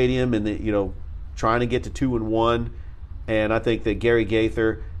home stadium and trying to get to 2-1, and I think that Gary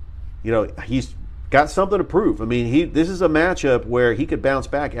Gaither, he's got something to prove. I mean, this is a matchup where he could bounce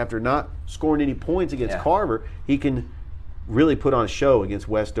back after not scoring any points against Carver. He can really put on a show against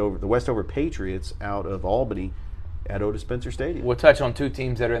the Westover Patriots out of Albany at Otis Spencer Stadium. We'll touch on two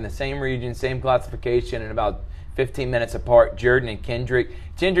teams that are in the same region, same classification, and about 15 minutes apart, Jordan and Kendrick.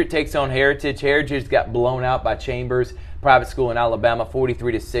 Kendrick takes on Heritage. Heritage got blown out by Chambers private school in Alabama,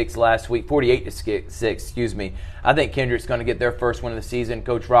 43-6 last week, 48-6, excuse me. I think Kendrick's going to get their first win of the season.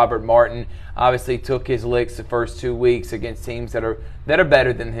 Coach Robert Martin obviously took his licks the first 2 weeks against teams that are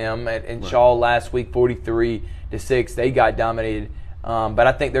better than him. And Shaw last week, 43-6, they got dominated. But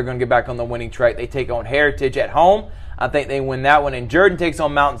I think they're going to get back on the winning track. They take on Heritage at home. I think they win that one. And Jordan takes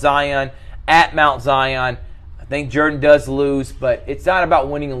on Mount Zion at Mount Zion. I think Jordan does lose, but it's not about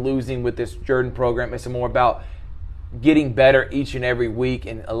winning and losing with this Jordan program. It's more about getting better each and every week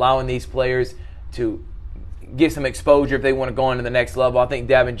and allowing these players to get some exposure if they want to go on to the next level. I think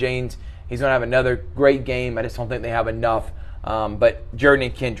Davin James, he's going to have another great game. I just don't think they have enough. But Jordan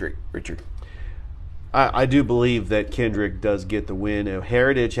and Kendrick, Richard. I do believe that Kendrick does get the win.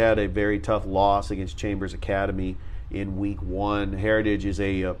 Heritage had a very tough loss against Chambers Academy in week 1. Heritage is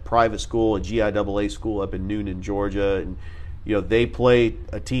a private school, a GIAA school up in Noonan, Georgia, and they play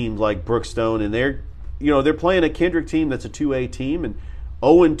a team like Brookstone, and they're playing a Kendrick team that's a 2A team, and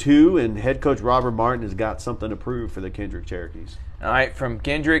 0-2, and head coach Robert Martin has got something to prove for the Kendrick Cherokees. All right, from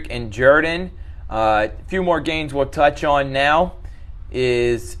Kendrick and Jordan, a few more games we'll touch on now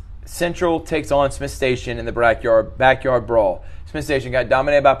is Central takes on Smith Station in the backyard brawl. Smith Station got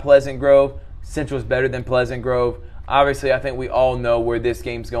dominated by Pleasant Grove. Central's better than Pleasant Grove. Obviously, I think we all know where this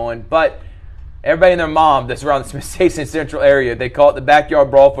game's going, but everybody and their mom that's around the Smith Station Central area, they call it the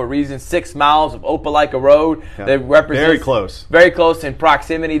backyard brawl for a reason. 6 miles of Opelika Road. Yeah, they represent very close in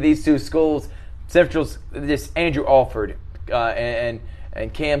proximity. These two schools, Central's just Andrew Alford and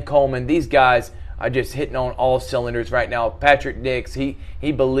Cam Coleman. These guys are just hitting on all cylinders right now. Patrick Dix, he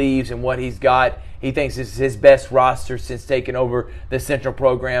believes in what he's got. He thinks this is his best roster since taking over the Central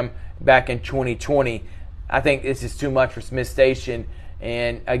program back in 2020. I think this is too much for Smith Station.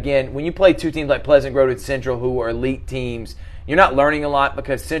 And again, when you play two teams like Pleasant Grove and Central, who are elite teams, you're not learning a lot,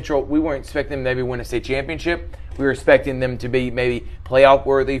 because Central, we weren't expecting them to maybe win a state championship. We were expecting them to be maybe playoff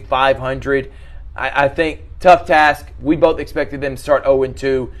worthy, 500. I think tough task. We both expected them to start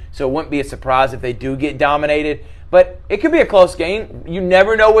 0-2, so it wouldn't be a surprise if they do get dominated. But it could be a close game. You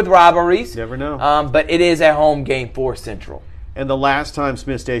never know with rivalries. Never know. But it is a home game for Central. And the last time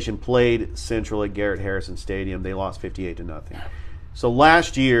Smith Station played Central at Garrett Harrison Stadium, they lost 58-0. So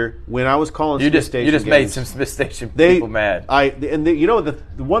last year, when I was calling Smith Station you just games, made some Smith Station people mad. The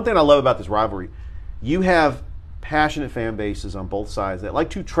one thing I love about this rivalry, you have passionate fan bases on both sides that like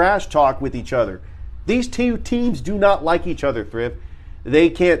to trash talk with each other. These two teams do not like each other, Thrift. They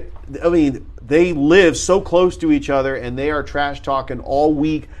can't. I mean, they live so close to each other, and they are trash talking all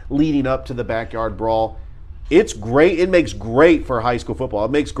week leading up to the backyard brawl. It's great. It makes great for high school football.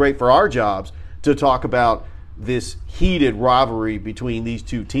 It makes great for our jobs to talk about this heated rivalry between these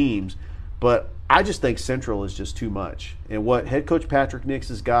two teams. But I just think Central is just too much. And what head coach Patrick Nix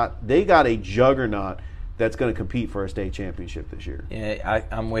has got, they got a juggernaut that's going to compete for a state championship this year. Yeah,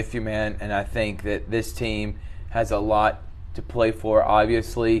 I'm with you, man. And I think that this team has a lot to play for,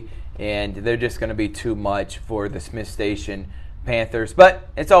 obviously, and they're just going to be too much for the Smith Station Panthers. But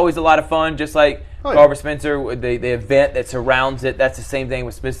it's always a lot of fun, just like Carver Spencer, the event that surrounds it. That's the same thing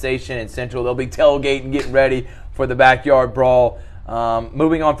with Smith Station and Central. They'll be tailgating, getting ready for the backyard brawl.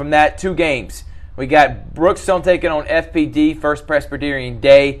 Moving on from that, 2 games. We got Brookstone taking on FPD, First Presbyterian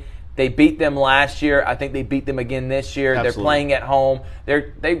Day. They beat them last year. I think they beat them again this year. Absolutely. They're playing at home.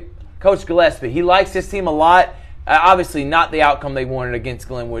 Coach Gillespie, he likes his team a lot. Obviously not the outcome they wanted against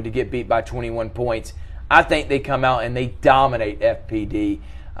Glenwood to get beat by 21 points. I think they come out and they dominate FPD.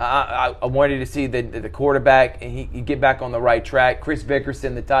 I wanted to see the quarterback and he get back on the right track. Chris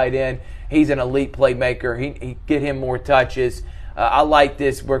Vickerson, the tight end, he's an elite playmaker. He get him more touches. I like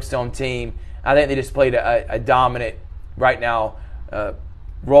this Brookstone team. I think they just played a dominant, right now,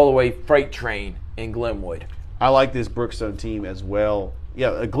 rollaway freight train in Glenwood. I like this Brookstone team as well.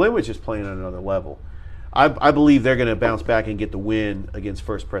 Yeah, Glenwood's just playing on another level. I believe they're going to bounce back and get the win against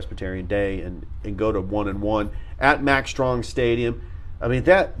First Presbyterian Day and go to 1-1 at Max Strong Stadium. I mean,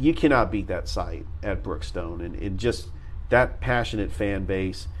 that you cannot beat that site at Brookstone, and just that passionate fan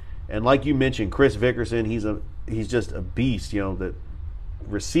base. And like you mentioned, Chris Vickerson, he's just a beast. You know, that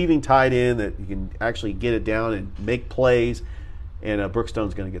receiving tight end that you can actually get it down and make plays. And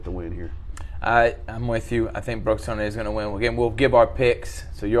Brookstone's going to get the win here. I'm with you. I think Brookstone is going to win. Again, we'll give our picks,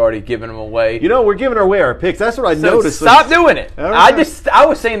 so you're already giving them away. You know, we're giving away our picks. That's what I noticed. Stop doing it. Right. I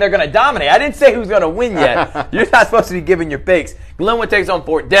was saying they're going to dominate. I didn't say who's going to win yet. You're not supposed to be giving your picks. Glenwood takes on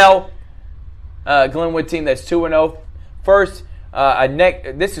Fort Dell. Glenwood team that's 2-0. First,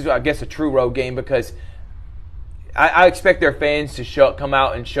 this is, I guess, a true road game because I expect their fans to come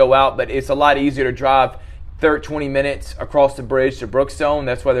out and show out, but it's a lot easier to drive 20 minutes across the bridge to Brookstone.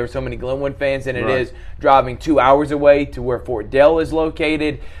 That's why there are so many Glenwood fans than it is driving 2 hours away to where Fort Dell is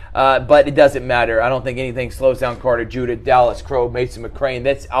located. But it doesn't matter. I don't think anything slows down Carter Judah, Dallas Crow, Mason McCrane.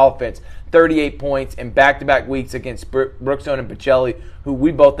 That's offense. 38 points in back-to-back weeks against Brookstone and Pacelli, who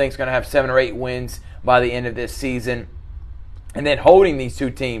we both think is going to have 7 or 8 wins by the end of this season. And then holding these two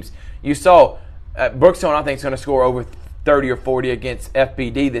teams. You saw Brookstone, I think, is going to score over 30 or 40 against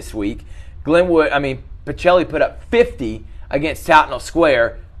FPD this week. Pacelli put up 50 against Tattnall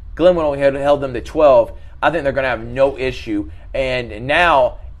Square. Glenwood only held them to 12. I think they're going to have no issue. And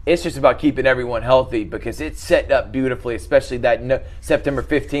now it's just about keeping everyone healthy because it's set up beautifully, especially that September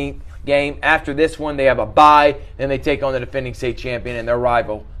 15th game. After this one, they have a bye. Then they take on the defending state champion and their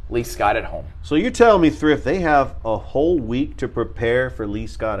rival, Lee Scott, at home. So you're telling me, Thrift, they have a whole week to prepare for Lee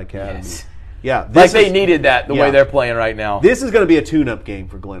Scott Academy? Yes. Yeah. They needed that the way they're playing right now. This is going to be a tune-up game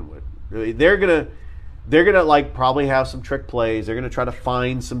for Glenwood. They're going to probably have some trick plays. They're going to try to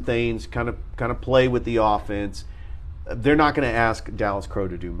find some things, kind of play with the offense. They're not going to ask Dallas Crow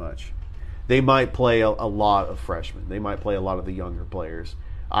to do much. They might play a lot of freshmen. They might play a lot of the younger players.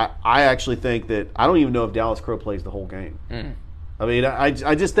 I actually think that I don't even know if Dallas Crow plays the whole game. I mean,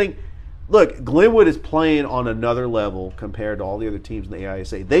 I just think, look, Glenwood is playing on another level compared to all the other teams in the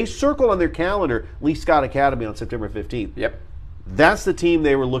AISA. They circled on their calendar Lee Scott Academy on September 15th. Yep. That's the team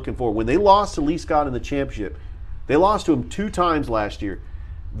they were looking for. When they lost to Lee Scott in the championship, they lost to him 2 times last year.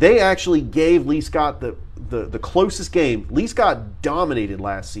 They actually gave Lee Scott the closest game. Lee Scott dominated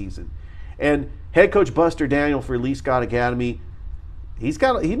last season. And head coach Buster Daniel for Lee Scott Academy,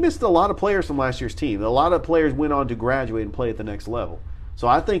 he missed a lot of players from last year's team. A lot of players went on to graduate and play at the next level. So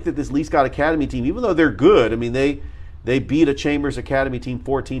I think that this Lee Scott Academy team, even though they're good, I mean, they beat a Chambers Academy team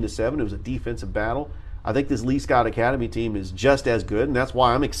 14-7. It was a defensive battle. I think this Lee Scott Academy team is just as good, and that's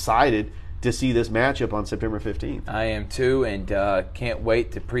why I'm excited to see this matchup on September 15th. I am too, and can't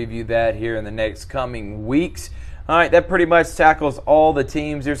wait to preview that here in the next coming weeks. All right, that pretty much tackles all the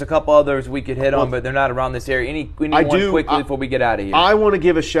teams. There's a couple others we could hit on, but they're not around this area. Any one quickly before we get out of here? I want to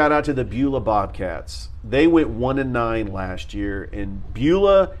give a shout-out to the Beulah Bobcats. They went 1-9 last year, and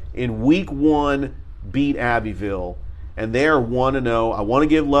Beulah in Week 1 beat Abbeville, and they are 1-0. I want to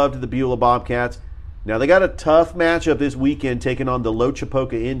give love to the Beulah Bobcats. Now, they got a tough matchup this weekend taking on the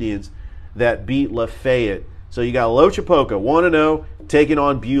Lochapoka Indians that beat Lafayette. So you got Lochapoka 1-0 taking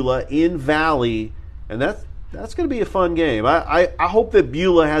on Beulah in Valley, and that's going to be a fun game. I hope that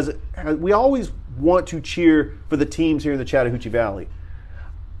Beulah has. We always want to cheer for the teams here in the Chattahoochee Valley.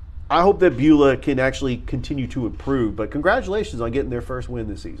 I hope that Beulah can actually continue to improve. But congratulations on getting their first win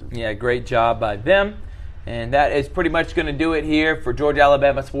this season. Yeah, great job by them. And that is pretty much going to do it here for Georgia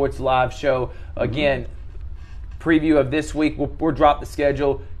Alabama Sports Live Show. Again, preview of this week. We'll drop the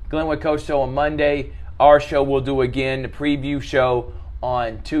schedule. Glenwood Coach Show on Monday. Our show we'll do again, the preview show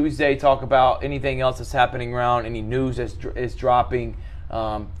on Tuesday. Talk about anything else that's happening around, any news that is dropping.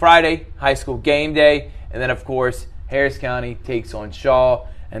 Friday, high school game day. And then, of course, Harris County takes on Shaw.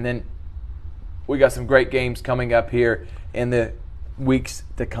 And then we got some great games coming up here in the weeks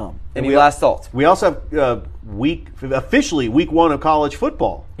to come. Any last thoughts? We also have officially week 1 of college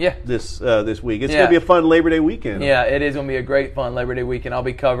football. Yeah. This week. It's going to be a fun Labor Day weekend. Yeah, it is going to be a great fun Labor Day weekend. I'll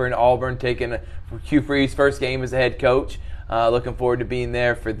be covering Auburn, taking Hugh Freeze's first game as a head coach. Looking forward to being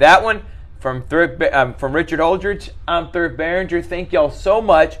there for that one. From Richard Holdridge, I'm Thrift Barringer. Thank y'all so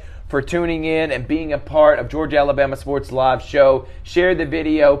much for tuning in and being a part of Georgia Alabama Sports Live Show. Share the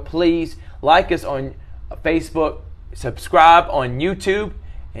video, please. Like us on Facebook. Subscribe on YouTube.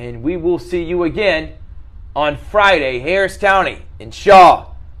 And we will see you again on Friday, Harris County in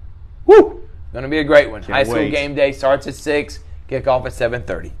Shaw. Woo! Going to be a great one. High school game day starts at 6. Kickoff at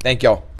 7:30. Thank y'all.